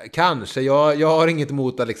 Kanske. Jag har inget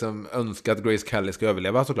emot att liksom önska att Grace Kelly ska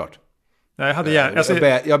överleva, såklart. Nej, jag hade gärna... Alltså,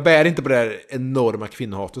 jag bär inte på det här enorma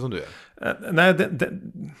kvinnohatet som du är. Nej,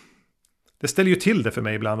 det ställer ju till det för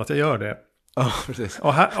mig ibland att jag gör det. Ja, precis.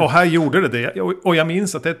 Och här gjorde det. Och jag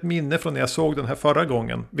minns att det är ett minne från när jag såg den här förra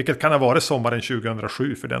gången. Vilket kan ha varit sommaren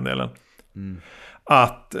 2007 för den delen.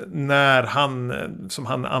 Att när han, som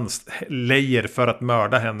han lejer för att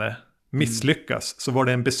mörda henne, misslyckas, så var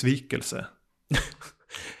det en besvikelse.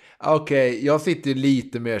 Okej, jag sitter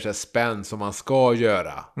lite mer så här spänd som man ska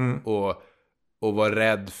göra. Och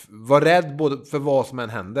var rädd både för vad som än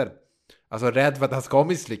händer. Alltså rädd för att han ska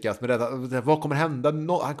misslyckas. Men rädd, vad kommer hända?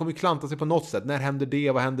 Han kommer ju klanta sig på något sätt. När händer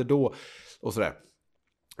det? Vad händer då? Och sådär.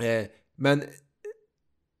 Men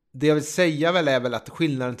det jag vill säga väl är väl att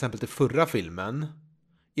skillnaden till exempel till förra filmen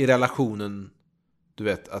i relationen, du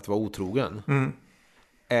vet, att vara otrogen,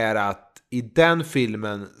 är att i den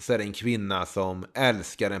filmen så är det en kvinna som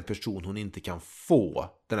älskar en person hon inte kan få,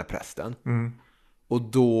 den här prästen. Och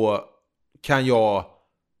då kan jag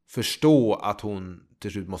förstå att hon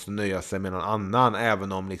till slut måste nöja sig med någon annan,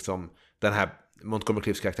 även om liksom den här Montgomery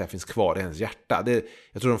Cliffs karaktär finns kvar i hennes hjärta.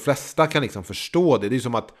 Jag tror de flesta kan liksom förstå det. Det är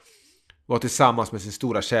som att vara tillsammans med sin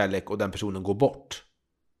stora kärlek och den personen går bort.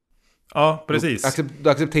 Ja, precis. Då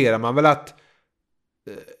accepterar man väl att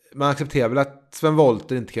Sven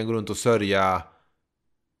Wollter inte kan gå runt och sörja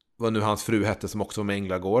vad nu hans fru hette som också var med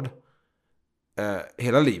Änglagård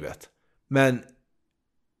hela livet. Men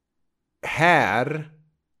här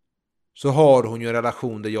så har hon ju en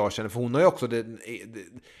relation där jag känner, för hon har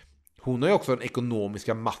ju också den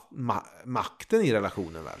ekonomiska makten i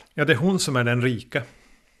relationen väl. Ja, det är hon som är den rika.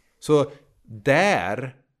 Så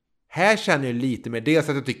här känner jag lite mer, dels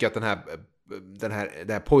att jag tycker att den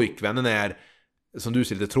här pojkvännen är, som du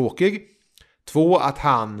ser, lite tråkig. 2, att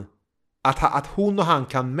hon och han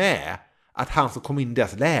kan med att han ska komma in i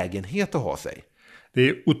deras lägenhet och ha sig. Det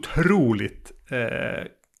är otroligt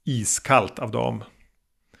iskallt av dem.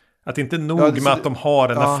 Att inte nog med att de har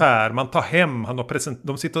en affär. Man tar hem han och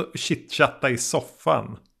de sitter och chitchattar i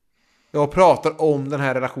soffan. Jag pratar om den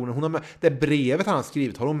här relationen. Det brevet han har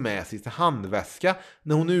skrivit har hon med sig till handväska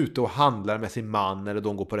när hon är ute och handlar med sin man, eller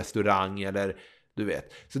de går på restaurang, eller du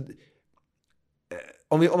vet. Så,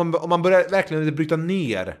 om man börjar verkligen bryta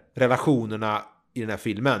ner relationerna i den här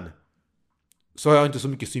filmen, så har jag inte så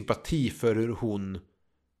mycket sympati för hur hon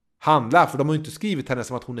handlar. För de har ju inte skrivit henne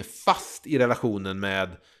som att hon är fast i relationen med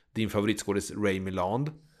din favoritskådis Ray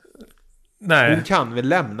Milland. Nej. Hon kan väl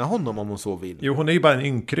lämna honom om hon så vill. Jo, hon är ju bara en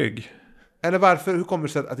ynkrygg. Eller hur kommer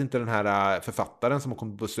det sig att inte den här författaren som har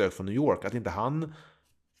kommit på besök från New York, att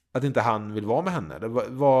inte han vill vara med henne?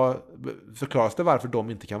 Förklaras det varför de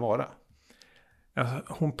inte kan vara? Ja,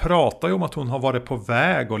 hon pratar ju om att hon har varit på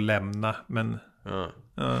väg att lämna, men... Ja.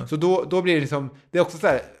 Så då blir det liksom, det är också så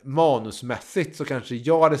här manusmässigt, så kanske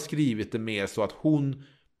jag hade skrivit det mer så att hon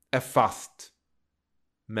är fast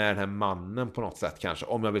med den här mannen på något sätt, kanske,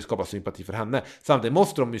 om jag vill skapa sympati för henne. Samtidigt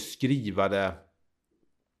måste de ju skriva det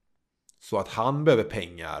så att han behöver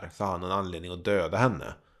pengar, så han har en anledning att döda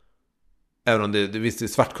henne. Även om det visst,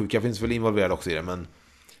 svartsjuka finns väl involverad också i det, men...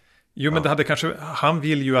 Jo, men det hade kanske... Han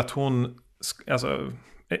vill ju att hon... Alltså,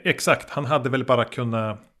 exakt, han hade väl bara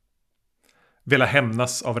kunnat vilja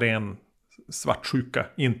hämnas av ren svartsjuka.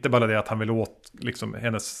 Inte bara det att han vill åt liksom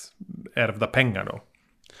hennes ärvda pengar då.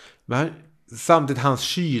 Men samtidigt, hans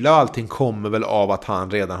kyla och allting kommer väl av att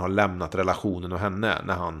han redan har lämnat relationen och henne,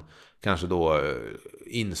 när han kanske då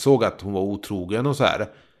insåg att hon var otrogen och så här.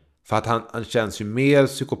 För att han känns ju mer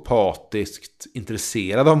psykopatiskt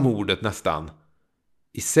intresserad av mordet nästan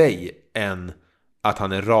i sig, än att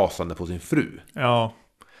han är rasande på sin fru. Ja.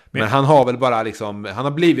 Men han har väl bara liksom, han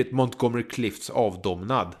har blivit Montgomery Cliffs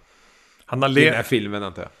avdomnad. Han har i den här filmen,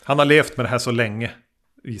 antar jag. Han har levt med det här så länge,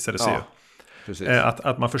 visar det sig. Ja, precis.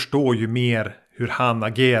 Att man förstår ju mer hur han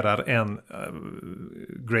agerar än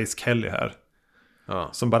Grace Kelly här. Ja.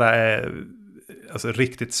 Som bara är alltså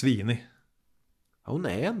riktigt svinig. Ja, hon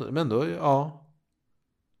är ändå, men ändå, ja.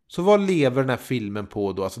 Så vad lever den här filmen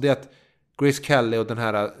på då? Alltså det är att Grace Kelly och den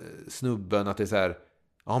här snubben, att det är så här,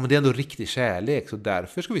 ja men det är ändå riktig kärlek, så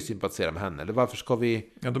därför ska vi sympatisera med henne. Eller varför ska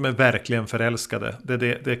vi... Ja, de är verkligen förälskade.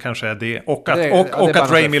 Det kanske är det. Och Det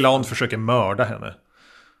att Ray Milland försöker mörda henne.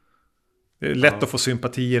 Det är lätt Ja. att få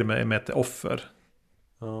sympatier med ett offer.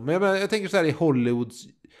 Ja, men jag tänker så här, i Hollywoods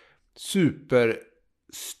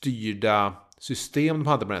superstyrda system de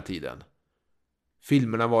hade på den här tiden.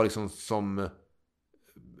 Filmerna var liksom som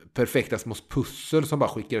perfekta små pussel som bara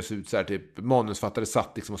skickades ut så här, typ manusfattare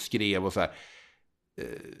satt liksom och skrev och så här.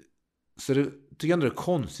 Så det tycker jag ändå är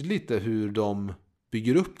konstigt lite hur de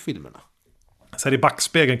bygger upp filmerna. Så här i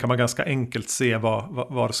backspegeln kan man ganska enkelt se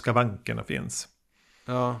var skavankerna finns.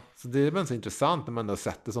 Ja, så det är väl så intressant när man har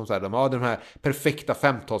sett det som så här, de här perfekta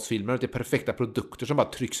 50-talsfilmerna, det är perfekta produkter som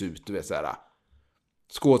bara trycks ut, du vet så här.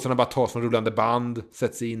 Skådespelarna bara tas från rullande band,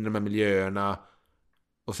 sätts in i de här miljöerna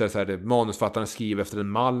och så är det manusfattaren skriver efter en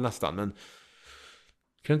mall nästan, men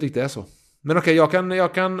kan inte riktigt är så. Men okej,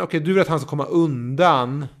 okej, du vill att han ska komma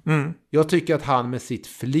undan. Jag tycker att han med sitt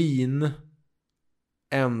flin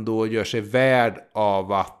ändå gör sig värd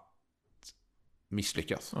av att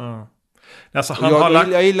misslyckas. Ja. Alltså,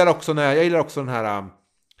 Jag gillar också den här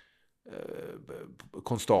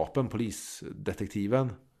konstapeln,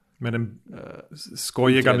 polisdetektiven. Med den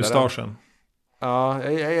skojiga mustaschen. Ja,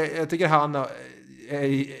 jag tycker han är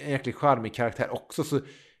en jäkligt charmig karaktär också. Så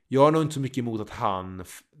jag har nog inte så mycket emot att han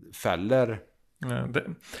fäller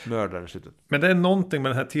mördaren i slutet. Men det är någonting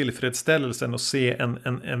med den här tillfredsställelsen att se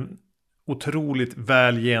en otroligt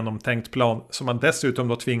väl genomtänkt plan som man dessutom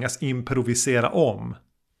då tvingas improvisera om.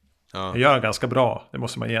 Ja. Det gör ganska bra, det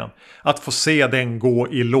måste man igen. Att få se den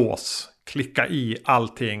gå i lås, klicka i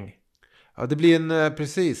allting. Ja, det blir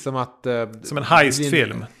precis som att... som en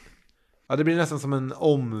heistfilm. Ja, det blir nästan som en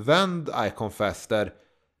omvänd Icon Fest där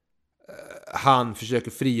han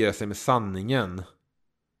försöker frigöra sig med sanningen.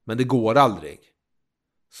 Men det går aldrig.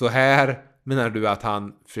 Så här menar du att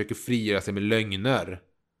han försöker frigöra sig med lögner.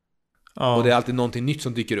 Ja. Och det är alltid någonting nytt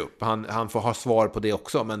som dyker upp. Han får ha svar på det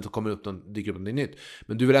också, men så dyker upp någonting nytt.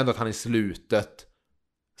 Men du vill ändå att han i slutet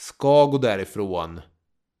ska gå därifrån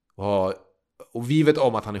och vi vet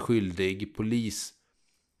om att han är skyldig.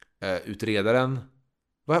 Polisutredaren.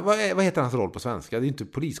 Vad heter hans roll på svenska? Det är inte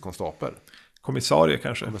poliskonstapel. Kommissarie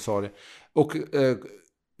kanske. Kommissarie. Och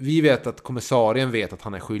vi vet att kommissarien vet att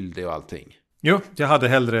han är skyldig och allting. Jo,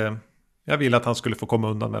 jag ville att han skulle få komma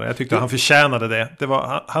undan med det. Jag tyckte han förtjänade det.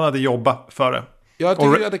 Han hade jobbat för det. Jag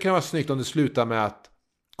tycker att det kan vara snyggt om det slutar med att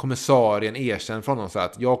kommissarien erkänner från honom så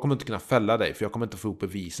att jag kommer inte kunna fälla dig för jag kommer inte få ihop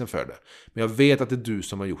bevisen för det. Men jag vet att det är du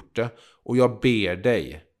som har gjort det. Och jag ber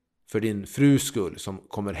dig för din frus skull som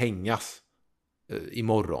kommer hängas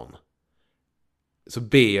imorgon. Så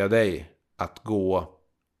ber jag dig att gå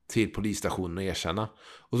till polisstationen och erkänna.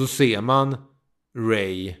 Och så ser man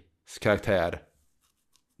Rays karaktär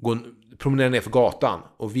promenera ner för gatan.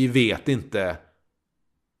 Och vi vet inte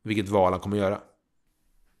vilket val han kommer göra.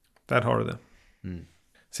 Där har du det.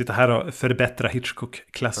 Sitta här och förbättra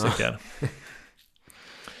Hitchcock-klassiker.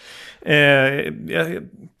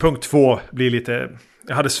 Punkt 2 blir lite...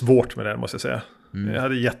 Jag hade svårt med det, måste jag säga. Jag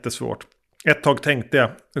hade jättesvårt. Ett tag tänkte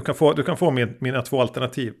jag, du kan få mina 2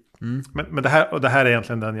 alternativ. Men det här är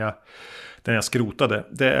egentligen den jag skrotade.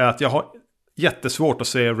 Det är att jag har jättesvårt att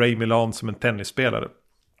se Ray Milland som en tennisspelare.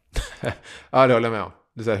 Ja, det håller jag med om.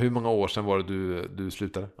 Det är så här, hur många år sedan var det du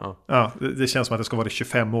slutade? Ja, det känns som att det ska vara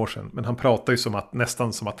 25 år sedan. Men han pratar ju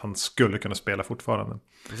nästan som att han skulle kunna spela fortfarande.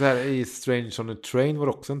 Så här, i Strange on a Train var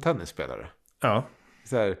det också en tennisspelare. Ja.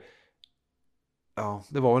 Så här, ja,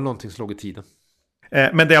 det var väl någonting som låg i tiden.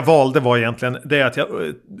 Men det jag valde var egentligen det att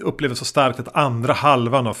jag upplevde så starkt att andra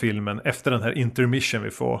halvan av filmen efter den här intermission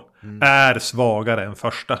vi får är svagare än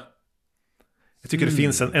första. Jag tycker det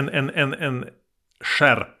finns en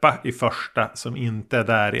skärpa i första som inte är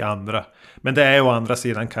där i andra. Men det är å andra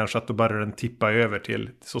sidan kanske att då börjar den tippa över till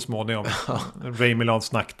så småningom Ray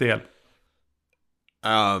Millands nackdel.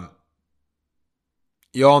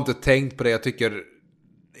 Jag har inte tänkt på det. Jag tycker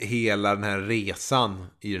hela den här resan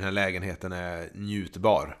i den här lägenheten är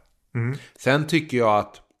njutbar. Sen tycker jag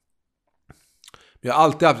att jag har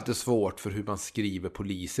alltid haft lite svårt för hur man skriver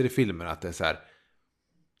poliser i filmer. Att det är så här,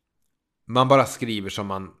 man bara skriver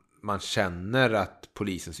som man känner att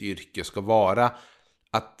polisens yrke ska vara.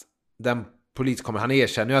 Att den han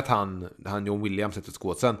erkänner ju att han John Williams heter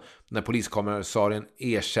skådisen. Den poliskommissarien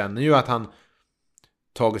erkänner ju att han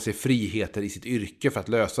tagit sig friheter i sitt yrke för att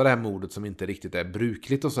lösa det här mordet som inte riktigt är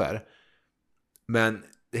brukligt och så här. Men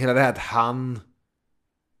hela det här att han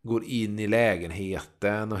går in i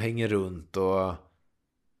lägenheten och hänger runt och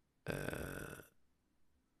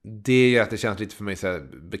det gör att det känns lite för mig så här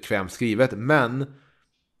bekvämt skrivet. Men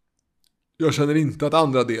Jag känner inte att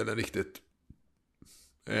andra delen riktigt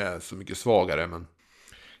är så mycket svagare. Men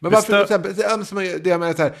varför, det jag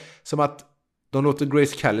menar så här, som att de låter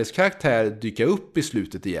Grace Kellys karaktär dyka upp i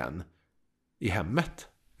slutet igen i hemmet.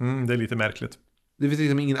 Det är lite märkligt. Det finns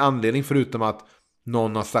liksom ingen anledning förutom att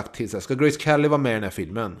någon har sagt till sig, ska Grace Kelly vara med i den här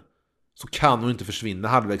filmen så kan hon inte försvinna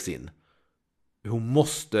halvvägs in. Hon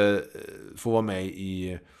måste få vara med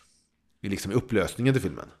i upplösningen till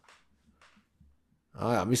filmen.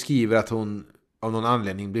 Ja, vi skriver att hon av någon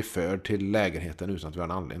anledning blir förd till lägenheten utan att vi har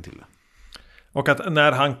en anledning till det. Och att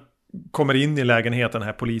när han kommer in i lägenheten, den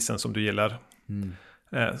här polisen som du gillar,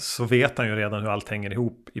 så vet han ju redan hur allt hänger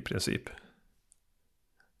ihop i princip.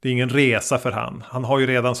 Det är ingen resa för han. Han har ju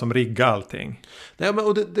redan som rigga allting. Nej, men,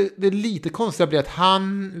 och det är lite konstigt blir att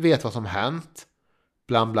han vet vad som hänt.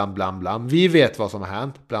 Blam, blam, blam, blam. Vi vet vad som har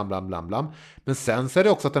hänt. Blam, blam, blam, blam. Men sen så är det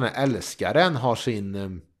också att den här älskaren har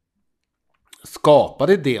sin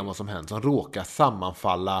skapade idé om vad som hänt som råkar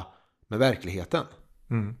sammanfalla med verkligheten.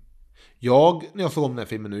 När jag såg om den här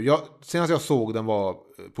filmen nu, senast jag såg den var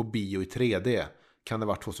på bio i 3D. Kan det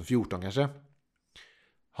ha varit 2014 kanske?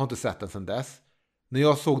 Har inte sett den sedan dess. När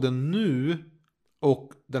jag såg den nu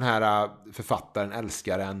och den här författaren,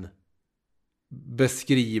 älskaren,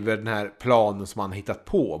 beskriver den här planen som han har hittat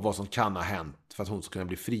på, vad som kan ha hänt för att hon ska kunna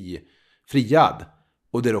bli friad,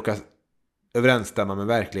 och det råkar överensstämma med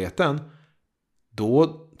verkligheten,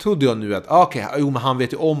 då trodde jag nu att men han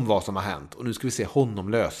vet ju om vad som har hänt och nu ska vi se honom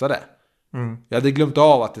lösa det. Jag hade glömt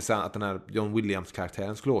av att den här John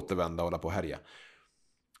Williams-karaktären skulle återvända och hålla på och härja.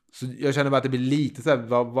 Så jag känner bara att det blir lite så här,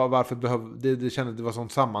 varför behövde det kändes det var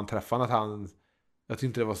sånt sammanträffande att jag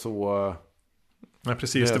tyckte det var så. Nej,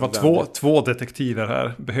 precis, det var två detektiver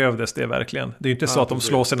här. Behövdes det verkligen? Det är ju inte så att de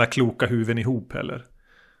slår sina kloka huvuden ihop heller.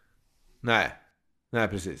 Nej,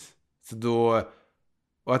 precis. Så då,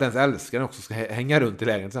 och att ens älskaren också ska hänga runt i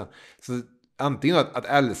lägenheten sen. Så antingen att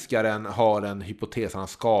älskaren har en hypotes han har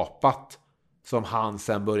skapat som han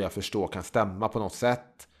sen börjar förstå kan stämma på något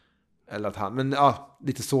sätt. Eller att han,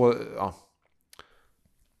 lite så,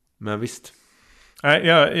 Men visst. Nej,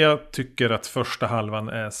 jag tycker att första halvan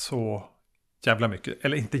är så jävla mycket.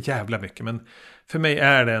 Eller inte jävla mycket, men för mig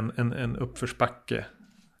är det en uppförsbacke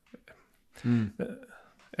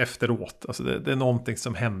efteråt. Alltså det är någonting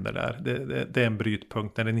som händer där. Det är en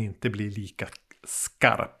brytpunkt när den inte blir lika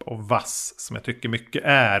skarp och vass som jag tycker mycket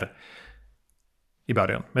är i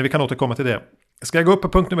början. Men vi kan återkomma till det. Ska jag gå upp på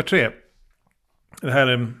punkt nummer 3? Det här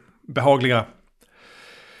är behagliga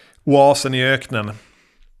oasen i öknen.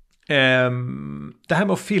 Det här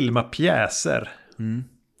med att filma pjäser.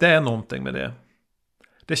 Det är någonting med det.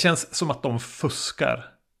 Det känns som att de fuskar.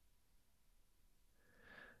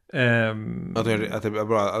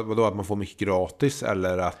 Att man får mycket gratis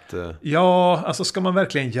eller att. Ja, alltså ska man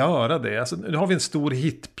verkligen göra det? Alltså, nu har vi en stor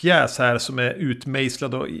hitpjäs här som är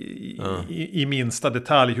utmejslad i minsta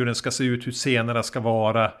detalj. Hur den ska se ut, hur scenerna ska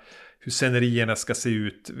vara, hur scenerierna ska se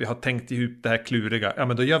ut. Vi har tänkt ihop det här kluriga. Ja,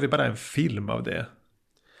 men då gör vi bara en film av det.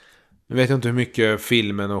 Jag vet inte hur mycket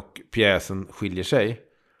filmen och pjäsen skiljer sig.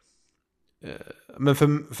 Men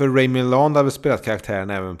för Ray Milland har vi spelat karaktären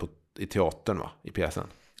även i teatern, va? I pjäsen.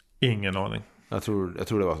 Ingen aning. Jag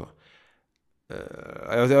tror det var så.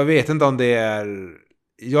 Jag vet inte om det är.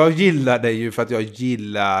 Jag gillar det ju för att jag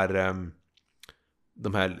gillar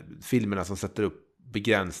de här filmerna som sätter upp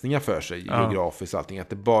begränsningar för sig geografiskt och allting. Att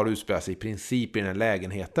det bara utspelar sig i princip i den här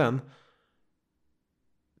lägenheten.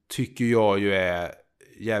 Tycker jag ju är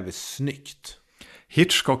jävligt snyggt.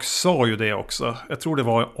 Hitchcock sa ju det också. Jag tror det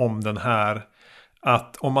var om den här.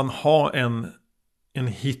 Att om man har en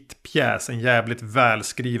hitpjäs, en jävligt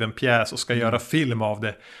välskriven pjäs och ska göra film av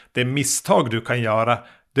det. Det misstag du kan göra,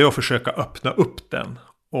 det är att försöka öppna upp den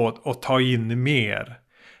och ta in mer.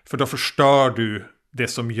 För då förstör du det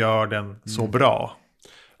som gör den så bra.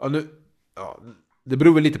 Det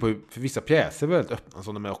beror väl lite på, för vissa pjäser är väldigt öppna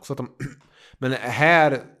som de är också. Men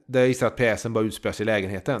här, där jag gissar att pjäsen bara utspelas i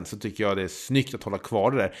lägenheten, så tycker jag det är snyggt att hålla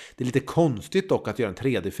kvar det där. Det är lite konstigt dock att göra en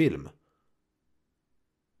 3D-film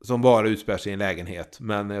som bara utspelar sig i en lägenhet.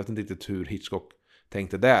 Men jag vet inte riktigt hur Hitchcock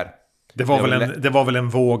tänkte där. Det var väl en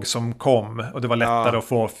våg som kom. Och det var lättare att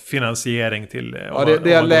få finansiering till. Det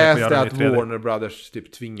jag läste att Warner Brothers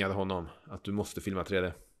typ tvingade honom att du måste filma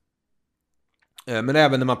 3D. Men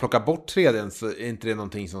även när man plockar bort 3D så är inte det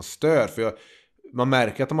någonting som stör. För man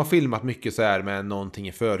märker att de har filmat mycket så här med någonting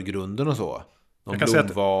i förgrunden och så. Någon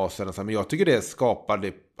blomvas eller så. Men jag tycker det skapar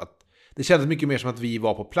det att det kändes mycket mer som att vi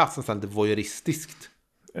var på plats, nästan lite voyeuristiskt.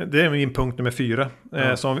 Det är min punkt nummer 4.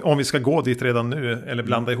 Så om vi ska gå dit redan nu eller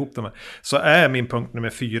blanda ihop dem här, så är min punkt nummer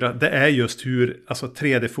 4. Det är just hur, alltså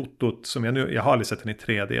 3D-fotot som jag har aldrig sett den i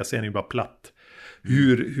 3D, jag ser den ju bara platt.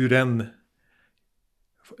 Hur den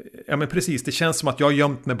Ja men precis, det känns som att jag har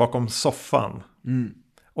gömt mig bakom soffan. Mm.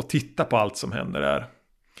 Och tittar på allt som händer där.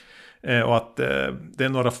 Och att det är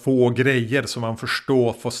några få grejer som man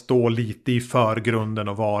förstår får stå lite i förgrunden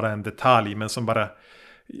och vara en detalj. Men som bara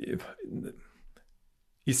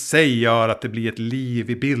i sig gör att det blir ett liv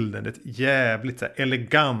i bilden. Ett jävligt så här,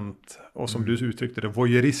 elegant och som du uttryckte det,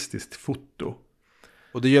 voyeuristiskt foto.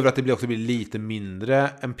 Och det gör väl att det också blir lite mindre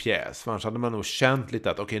en pjäs. För annars hade man nog känt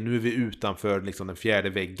lite att okej, nu är vi utanför liksom den fjärde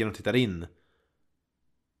väggen och tittar in.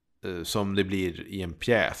 Som det blir i en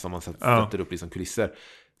pjäs om man sätter upp liksom kulisser.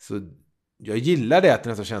 Så jag gillar det att det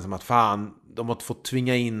nästan känns som att fan, de har fått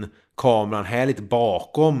tvinga in kameran här lite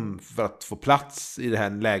bakom för att få plats i den här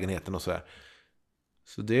lägenheten och sådär.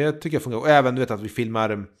 Så det tycker jag fungerar. Och även du vet att vi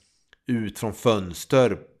filmar ut från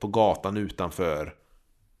fönster på gatan utanför.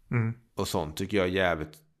 Och sånt tycker jag är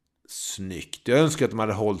jävligt snyggt. Jag önskar att de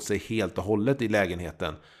hade hållit sig helt och hållet i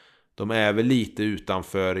lägenheten. De är väl lite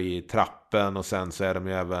utanför i trappen och sen så är de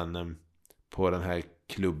ju även på den här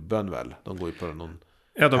klubben väl. De går ju på någon...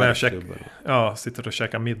 Ja, sitter och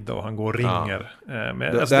käkar middag och han går och ringer. Ja.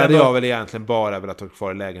 Där hade jag väl egentligen bara velat ta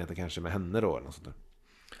kvar i lägenheten kanske med henne då. Eller något sånt där.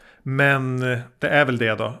 Men det är väl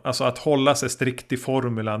det då. Alltså att hålla sig strikt i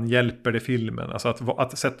formulan hjälper det filmen. Alltså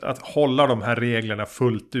att hålla de här reglerna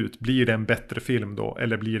fullt ut. Blir det en bättre film då?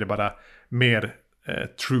 Eller blir det bara mer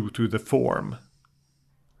true to the form?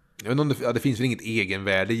 Jag vet inte om det finns väl inget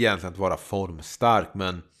egenvärde egentligen att vara formstark.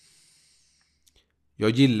 Men jag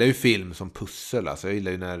gillar ju film som pussel. Alltså jag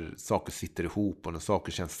gillar ju när saker sitter ihop och när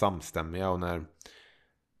saker känns samstämmiga och när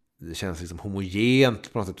det känns liksom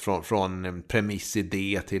homogent på något sätt från en premiss,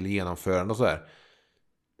 idé till genomförande och så här.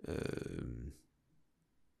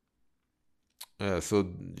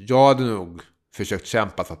 Så jag hade nog försökt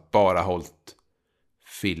kämpa för att bara hållit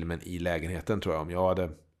filmen i lägenheten tror jag. Om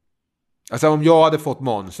jag hade fått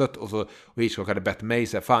manuset och Hitchcock hade bett mig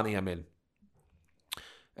säga fan Emil.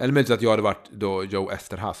 Eller möjligt att jag hade varit då Joe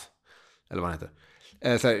Esterhazy eller vad han heter.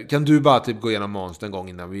 Så här, kan du bara typ gå igenom manus en gång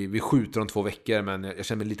innan vi skjuter om 2 veckor, men jag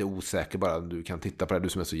känner mig lite osäker bara om du kan titta på det, du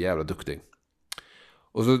som är så jävla duktig.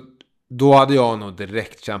 Och så då hade jag nog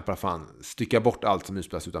direkt kämpat fan stycka bort allt som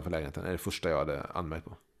utspelas utanför lägenheten. Det är det första jag hade anmärkt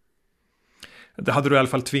på. Det hade du i alla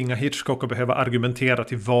fall tvingat Hitchcock att behöva argumentera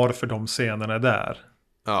till varför de scenerna är där.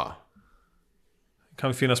 Ja. Det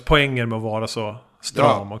kan finnas poänger med att vara så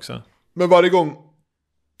stram också. Men varje gång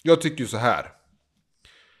jag tycker ju så här.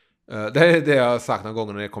 Det här är det jag har sagt någon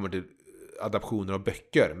gång när det kommer till adaptioner av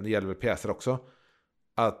böcker. Men det gäller väl pjäser också.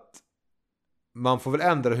 Att man får väl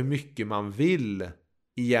ändra hur mycket man vill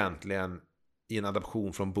egentligen i en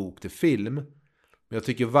adaption från bok till film. Men jag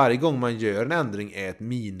tycker varje gång man gör en ändring är ett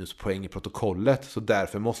minuspoäng i protokollet. Så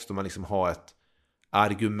därför måste man liksom ha ett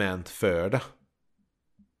argument för det.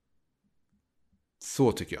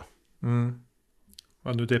 Så tycker jag.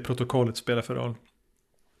 Vad nu det protokollet spelar för roll.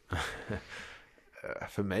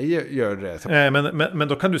 För mig gör det. Men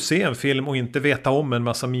då kan du se en film och inte veta om en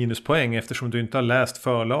massa minuspoäng eftersom du inte har läst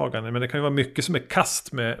förlagan. Men det kan ju vara mycket som är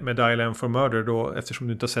kast med Dial M for Murder då eftersom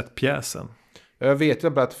du inte har sett pjäsen. Jag vet ju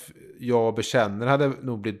bara att jag bekänner hade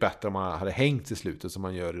nog blivit bättre om man hade hängt i slutet som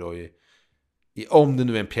man gör då i om det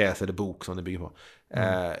nu är en pjäs eller bok som det bygger på.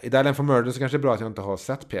 I Dial M for Murder så kanske det är bra att jag inte har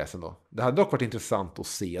sett pjäsen då. Det hade dock varit intressant att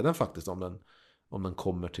se den faktiskt om den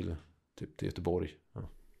kommer till Göteborg. Ja.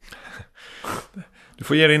 Du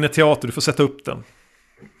får ge dig in i teater, du får sätta upp den.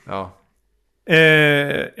 Ja.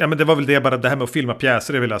 Ja men det var väl det bara, det här med att filma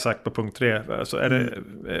pjäser, det vill jag ha sagt på punkt 3. Alltså är det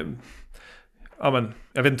ja men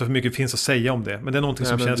jag vet inte hur mycket det finns att säga om det, men det är någonting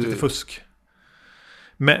som känns lite fusk.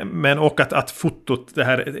 Men och att fotot det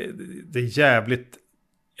är jävligt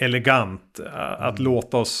elegant att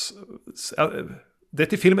låta oss. Det är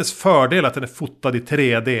till filmens fördel att den är fotad i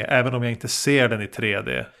 3D även om jag inte ser den i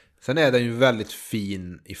 3D. Sen är den ju väldigt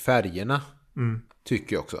fin i färgerna.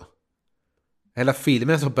 Tycker jag också. Hela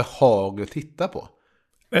filmen är så behaglig att titta på.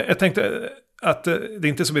 Jag tänkte att det är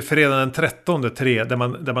inte som i fredagen den 13 3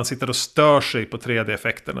 där man sitter och stör sig på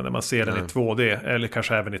 3D-effekterna när man ser den i 2D. Eller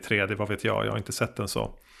kanske även i 3D, vad vet jag. Jag har inte sett den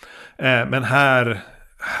så. Men här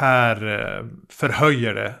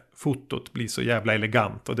förhöjer det. Fotot blir så jävla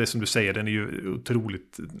elegant. Och det som du säger, den är ju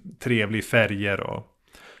otroligt trevlig i färger och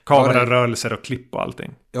kamerarörelser och klipp och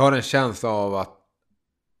allting. Jag har en känsla av att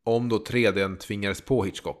om då 3D:n tvingades på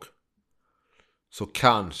Hitchcock så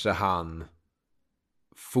kanske han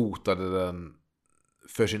fotade den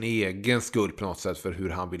för sin egen skull på något sätt, för hur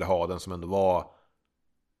han ville ha den som ändå var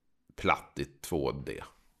platt i 2D.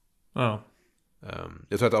 Ja.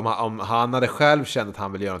 Jag tror att om han hade själv känt att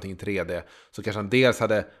han ville göra någonting i 3D så kanske han dels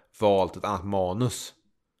hade valt ett annat manus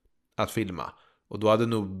att filma. Och då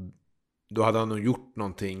hade han nog gjort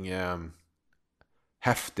någonting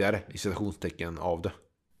häftigare i citationstecken av det.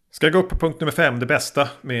 Ska jag gå upp på punkt nummer 5, det bästa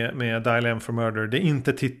med Dial M for Murder. Det är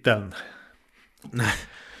inte titeln.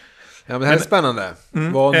 Ja, men det här är spännande.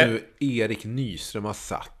 Vad nu Erik Nyström har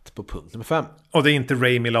satt på punkt nummer 5. Och det är inte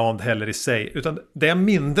Ray Milland heller i sig. Utan det jag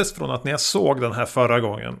mindes från att när jag såg den här förra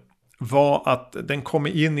gången var att den kom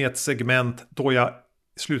in i ett segment då jag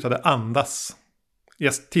slutade andas.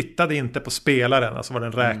 Jag tittade inte på spelaren, alltså vad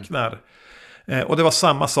den räknar. Och det var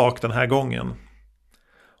samma sak den här gången.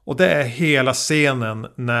 Och det är hela scenen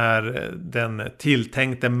när den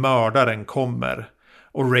tilltänkte mördaren kommer.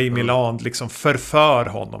 Och Ray Milland liksom förför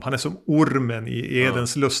honom. Han är som ormen i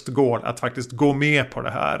Edens lustgård att faktiskt gå med på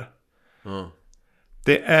det här.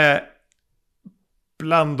 Det är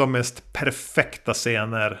bland de mest perfekta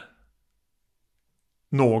scener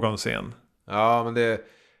någonsin. Ja, men det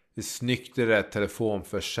är snyggt i det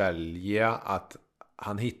telefonförsälja att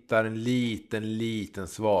han hittar en liten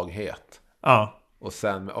svaghet. Ja. Och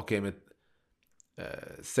sen,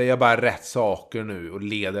 säger jag bara rätt saker nu och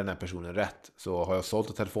leder den här personen rätt, så har jag sålt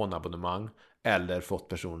ett telefonabonnemang eller fått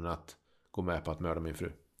personen att gå med på att mörda min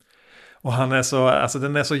fru. Och han är så, alltså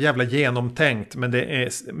den är så jävla genomtänkt, men det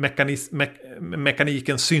är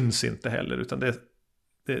mekaniken syns inte heller, utan det är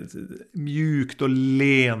mjukt och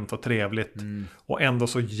lent och trevligt och ändå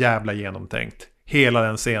så jävla genomtänkt. Hela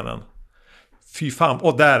den scenen. Fy fan,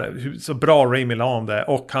 och där, så bra Ray Milland är,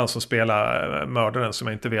 och han som spelar mördaren som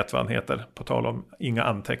jag inte vet vad han heter, på tal om inga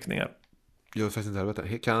anteckningar. Jag vet faktiskt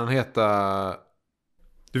inte. Kan han heta...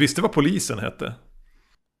 Du visste vad polisen hette?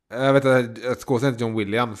 Jag vet att skådespelaren John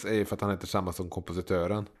Williams är för att han heter samma som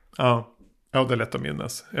kompositören. Ja, det är lätt att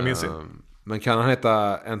minnas. Jag minns inte. Men kan han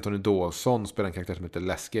heta Anthony Dawson, spelar en karaktär som heter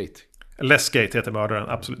Lesgate? Lesgate heter mördaren,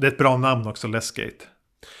 absolut. Det är ett bra namn också, Lesgate.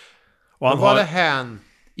 Och han var det här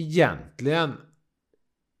egentligen?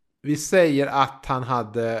 Vi säger att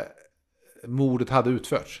mordet hade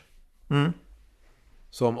utförts.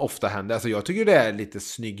 Som ofta händer. Alltså jag tycker det är lite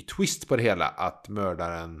snygg twist på det hela, att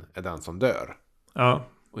mördaren är den som dör. Ja.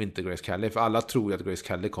 Och inte Grace Kelly. För alla tror ju att Grace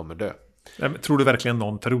Kelly kommer dö. Tror du verkligen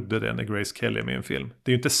någon trodde det när Grace Kelly är med i en film?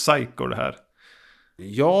 Det är ju inte Psycho det här.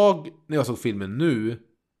 När jag såg filmen nu,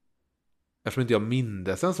 eftersom inte jag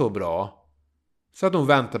minns den så bra, så att de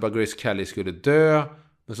väntade på att Grace Kelly skulle dö,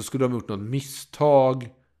 men så skulle de gjort något misstag,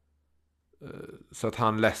 så att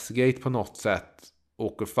han Lesgate på något sätt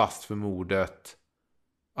åker fast för mordet,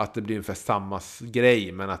 att det blir ungefär samma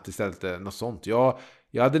grej, men att istället är något sånt.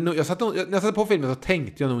 När jag satt på filmen så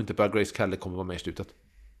tänkte jag nog inte på att Grace Kelly kommer vara med i slutet.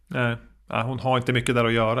 Nej, hon har inte mycket där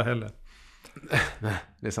att göra heller. Nej,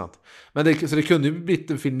 det är sant. Men så det kunde ju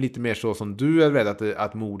blivit en film lite mer så som du är rädd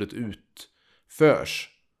att mordet utförs.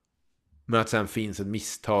 Men att sen finns ett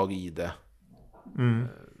misstag i det.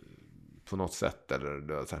 På något sätt.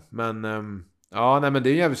 Eller så här. Men men det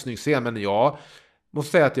är en jävligt snygg scen. Men jag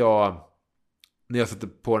måste säga att när jag satte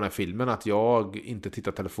på den här filmen, att jag inte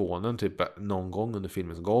tittar telefonen typ någon gång under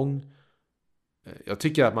filmens gång. Jag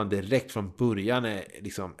tycker att man direkt från början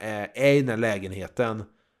är i den här lägenheten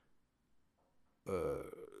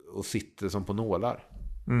och sitter som på nålar.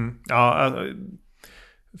 Ja,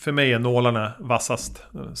 för mig är nålarna vassast.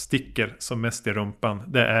 Sticker som mest i rumpan.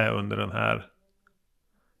 Det är under den här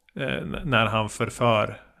när han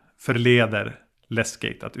förleder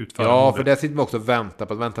Lesgate att utföra mordet. För det sitter man också och väntar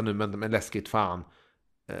på. Vänta nu, men Lesgate, fan.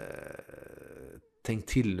 Tänk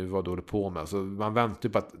till nu vad du håller på med. Så man väntar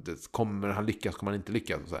på att kommer han lyckas, kommer han inte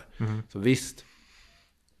lyckas. Och så så visst.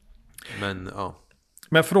 Men ja.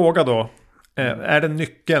 Men fråga då. Är det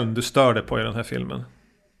nyckeln du stör dig på i den här filmen?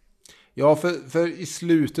 Ja, för i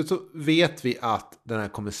slutet så vet vi att den här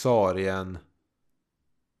kommissarien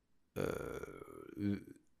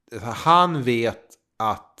han vet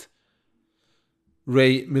att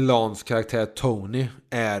Ray Millands karaktär Tony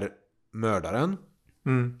är mördaren.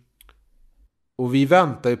 Och vi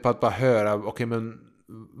väntar ju på att bara höra, okej, men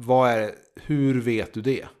hur vet du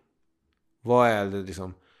det? Vad är det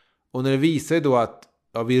liksom? Och när det visar sig då att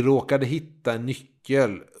vi råkade hitta en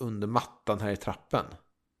nyckel under mattan här i trappen.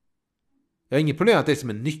 Jag har inget problem att det är som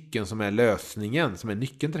en nyckeln som är lösningen, som är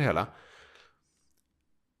nyckeln till det hela.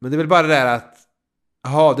 Men det är väl bara det där att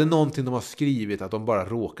det är någonting de har skrivit att de bara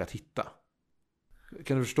råkat hitta.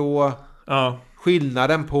 Kan du förstå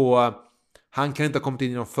skillnaden på han kan inte ha kommit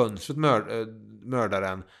in genom fönstret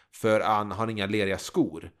mördaren för han har inga leriga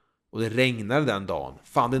skor och det regnar den dagen.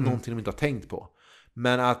 Fan, det är någonting de inte har tänkt på.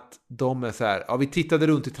 Men att de är så här, vi tittade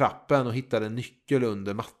runt i trappen och hittade en nyckel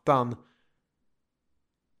under mattan.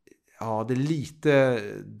 Ja, det är lite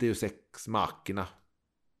Deus Ex Machina.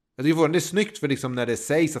 Jag tycker det är snyggt för liksom när det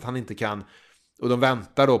sägs att han inte kan Och de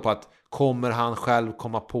väntar då på att kommer han själv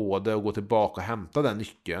komma på det och gå tillbaka och hämta den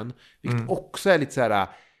nyckeln. Vilket också är lite så här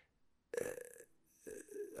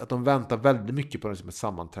att de väntar väldigt mycket på det som ett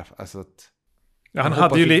sammanträff. Alltså att ja,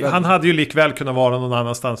 han hade ju likväl kunnat vara någon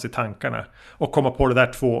annanstans i tankarna och komma på det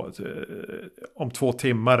där om 2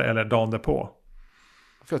 timmar eller dagen därpå.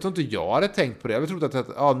 För jag tror inte jag hade tänkt på det. Jag trodde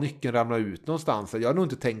att nyckeln ramlar ut någonstans. Jag hade nog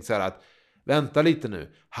inte tänkt så här att vänta lite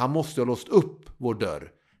nu. Han måste ha låst upp vår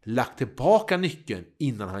dörr. Lagt tillbaka nyckeln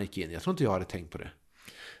innan han gick in. Jag tror inte jag hade tänkt på det.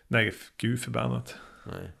 Nej, gud förbannat.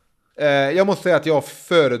 Nej. Jag måste säga att jag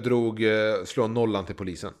föredrog slå nollan till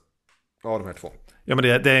polisen. Ja, de här 2. Ja, men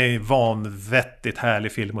det är en vanvettigt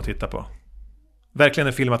härlig film att titta på. Verkligen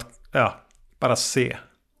en film att bara se.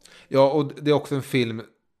 Ja, och det är också en film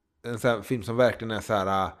sån här film som verkligen är så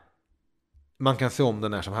här man kan se om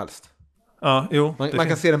den när som helst. Ja, jo. Man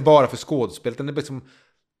kan se den bara för skådespelet. Den är liksom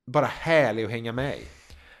bara härlig att hänga med i.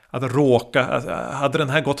 Hade den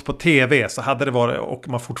här gått på tv så hade det varit, och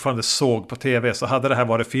man fortfarande såg på tv, så hade det här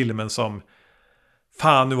varit filmen som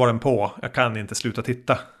fan, nu var den på, jag kan inte sluta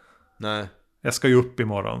titta. Nej. Jag ska ju upp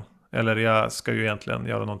imorgon. Eller jag ska ju egentligen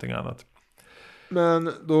göra någonting annat.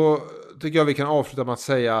 Men då tycker jag vi kan avsluta med att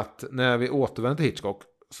säga att när vi återvänder till Hitchcock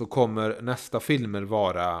så kommer nästa filmer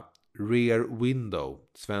vara Rear Window,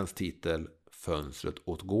 svensk titel Fönstret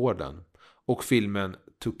åt gården, och filmen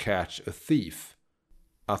To Catch a Thief,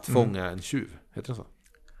 att fånga en tjuv, heter den så?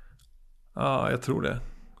 Ja, jag tror det.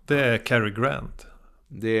 Det är Cary Grant.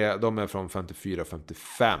 De är från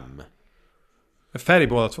 54-55. Färg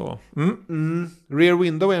båda 2. Rear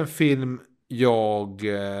Window är en film jag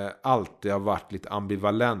alltid har varit lite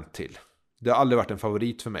ambivalent till. Det har aldrig varit en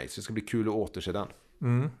favorit för mig, så det ska bli kul att återse den.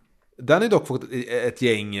 Den är dock fått ett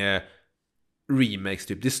gäng remakes,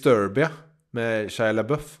 typ Disturbia med Shia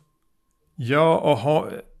LaBeouf. Ja, och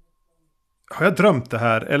har jag drömt det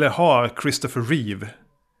här? Eller har Christopher Reeve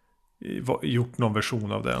gjort någon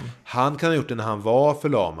version av den? Han kan ha gjort den när han var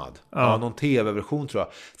förlamad. Ja, någon tv-version tror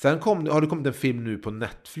jag. Sen har det kommit en film nu på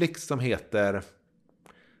Netflix som heter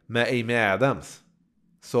med Amy Adams,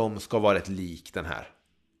 som ska vara ett lik den här.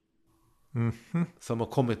 Som har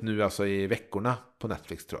kommit nu alltså i veckorna på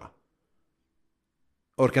Netflix, tror jag.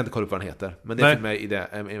 Orkar inte kolla upp vad den heter, men det är film med i det,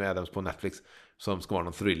 Amy Adams på Netflix, som ska vara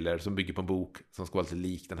någon thriller som bygger på en bok som ska vara lite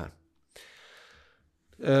lik den här.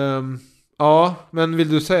 Ja, men vill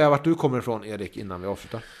du säga vart du kommer ifrån, Erik, innan vi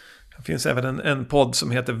avslutar? Det finns även en podd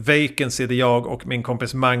som heter Vacancy, där jag och min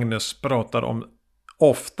kompis Magnus pratar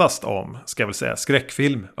oftast om, ska jag väl säga,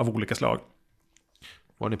 skräckfilm av olika slag.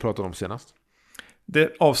 Vad har ni pratat om senast?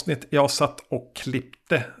 Det avsnitt jag satt och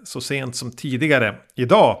klippte så sent som tidigare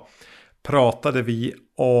idag pratade vi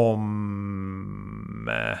om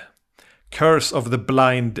Curse of the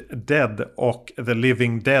Blind Dead och The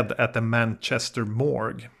Living Dead at the Manchester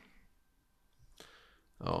Morgue.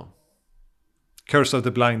 Ja. Curse of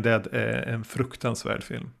the Blind Dead är en fruktansvärd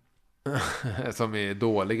film. Som är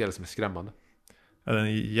dålig eller som är skrämmande? Ja, den är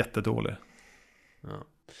jättedålig.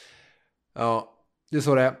 Ja, det är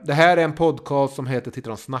så det är. Det här är en podcast som heter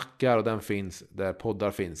Tittar de snackar, och den finns där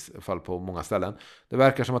poddar finns, i alla fall på många ställen. Det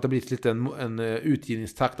verkar som att det blivit lite en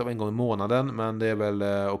utgivningstakt av en gång i månaden, men det är väl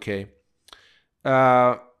okej.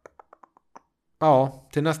 Ja,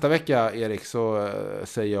 till nästa vecka, Erik, så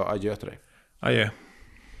säger jag adjö till dig. Adjö.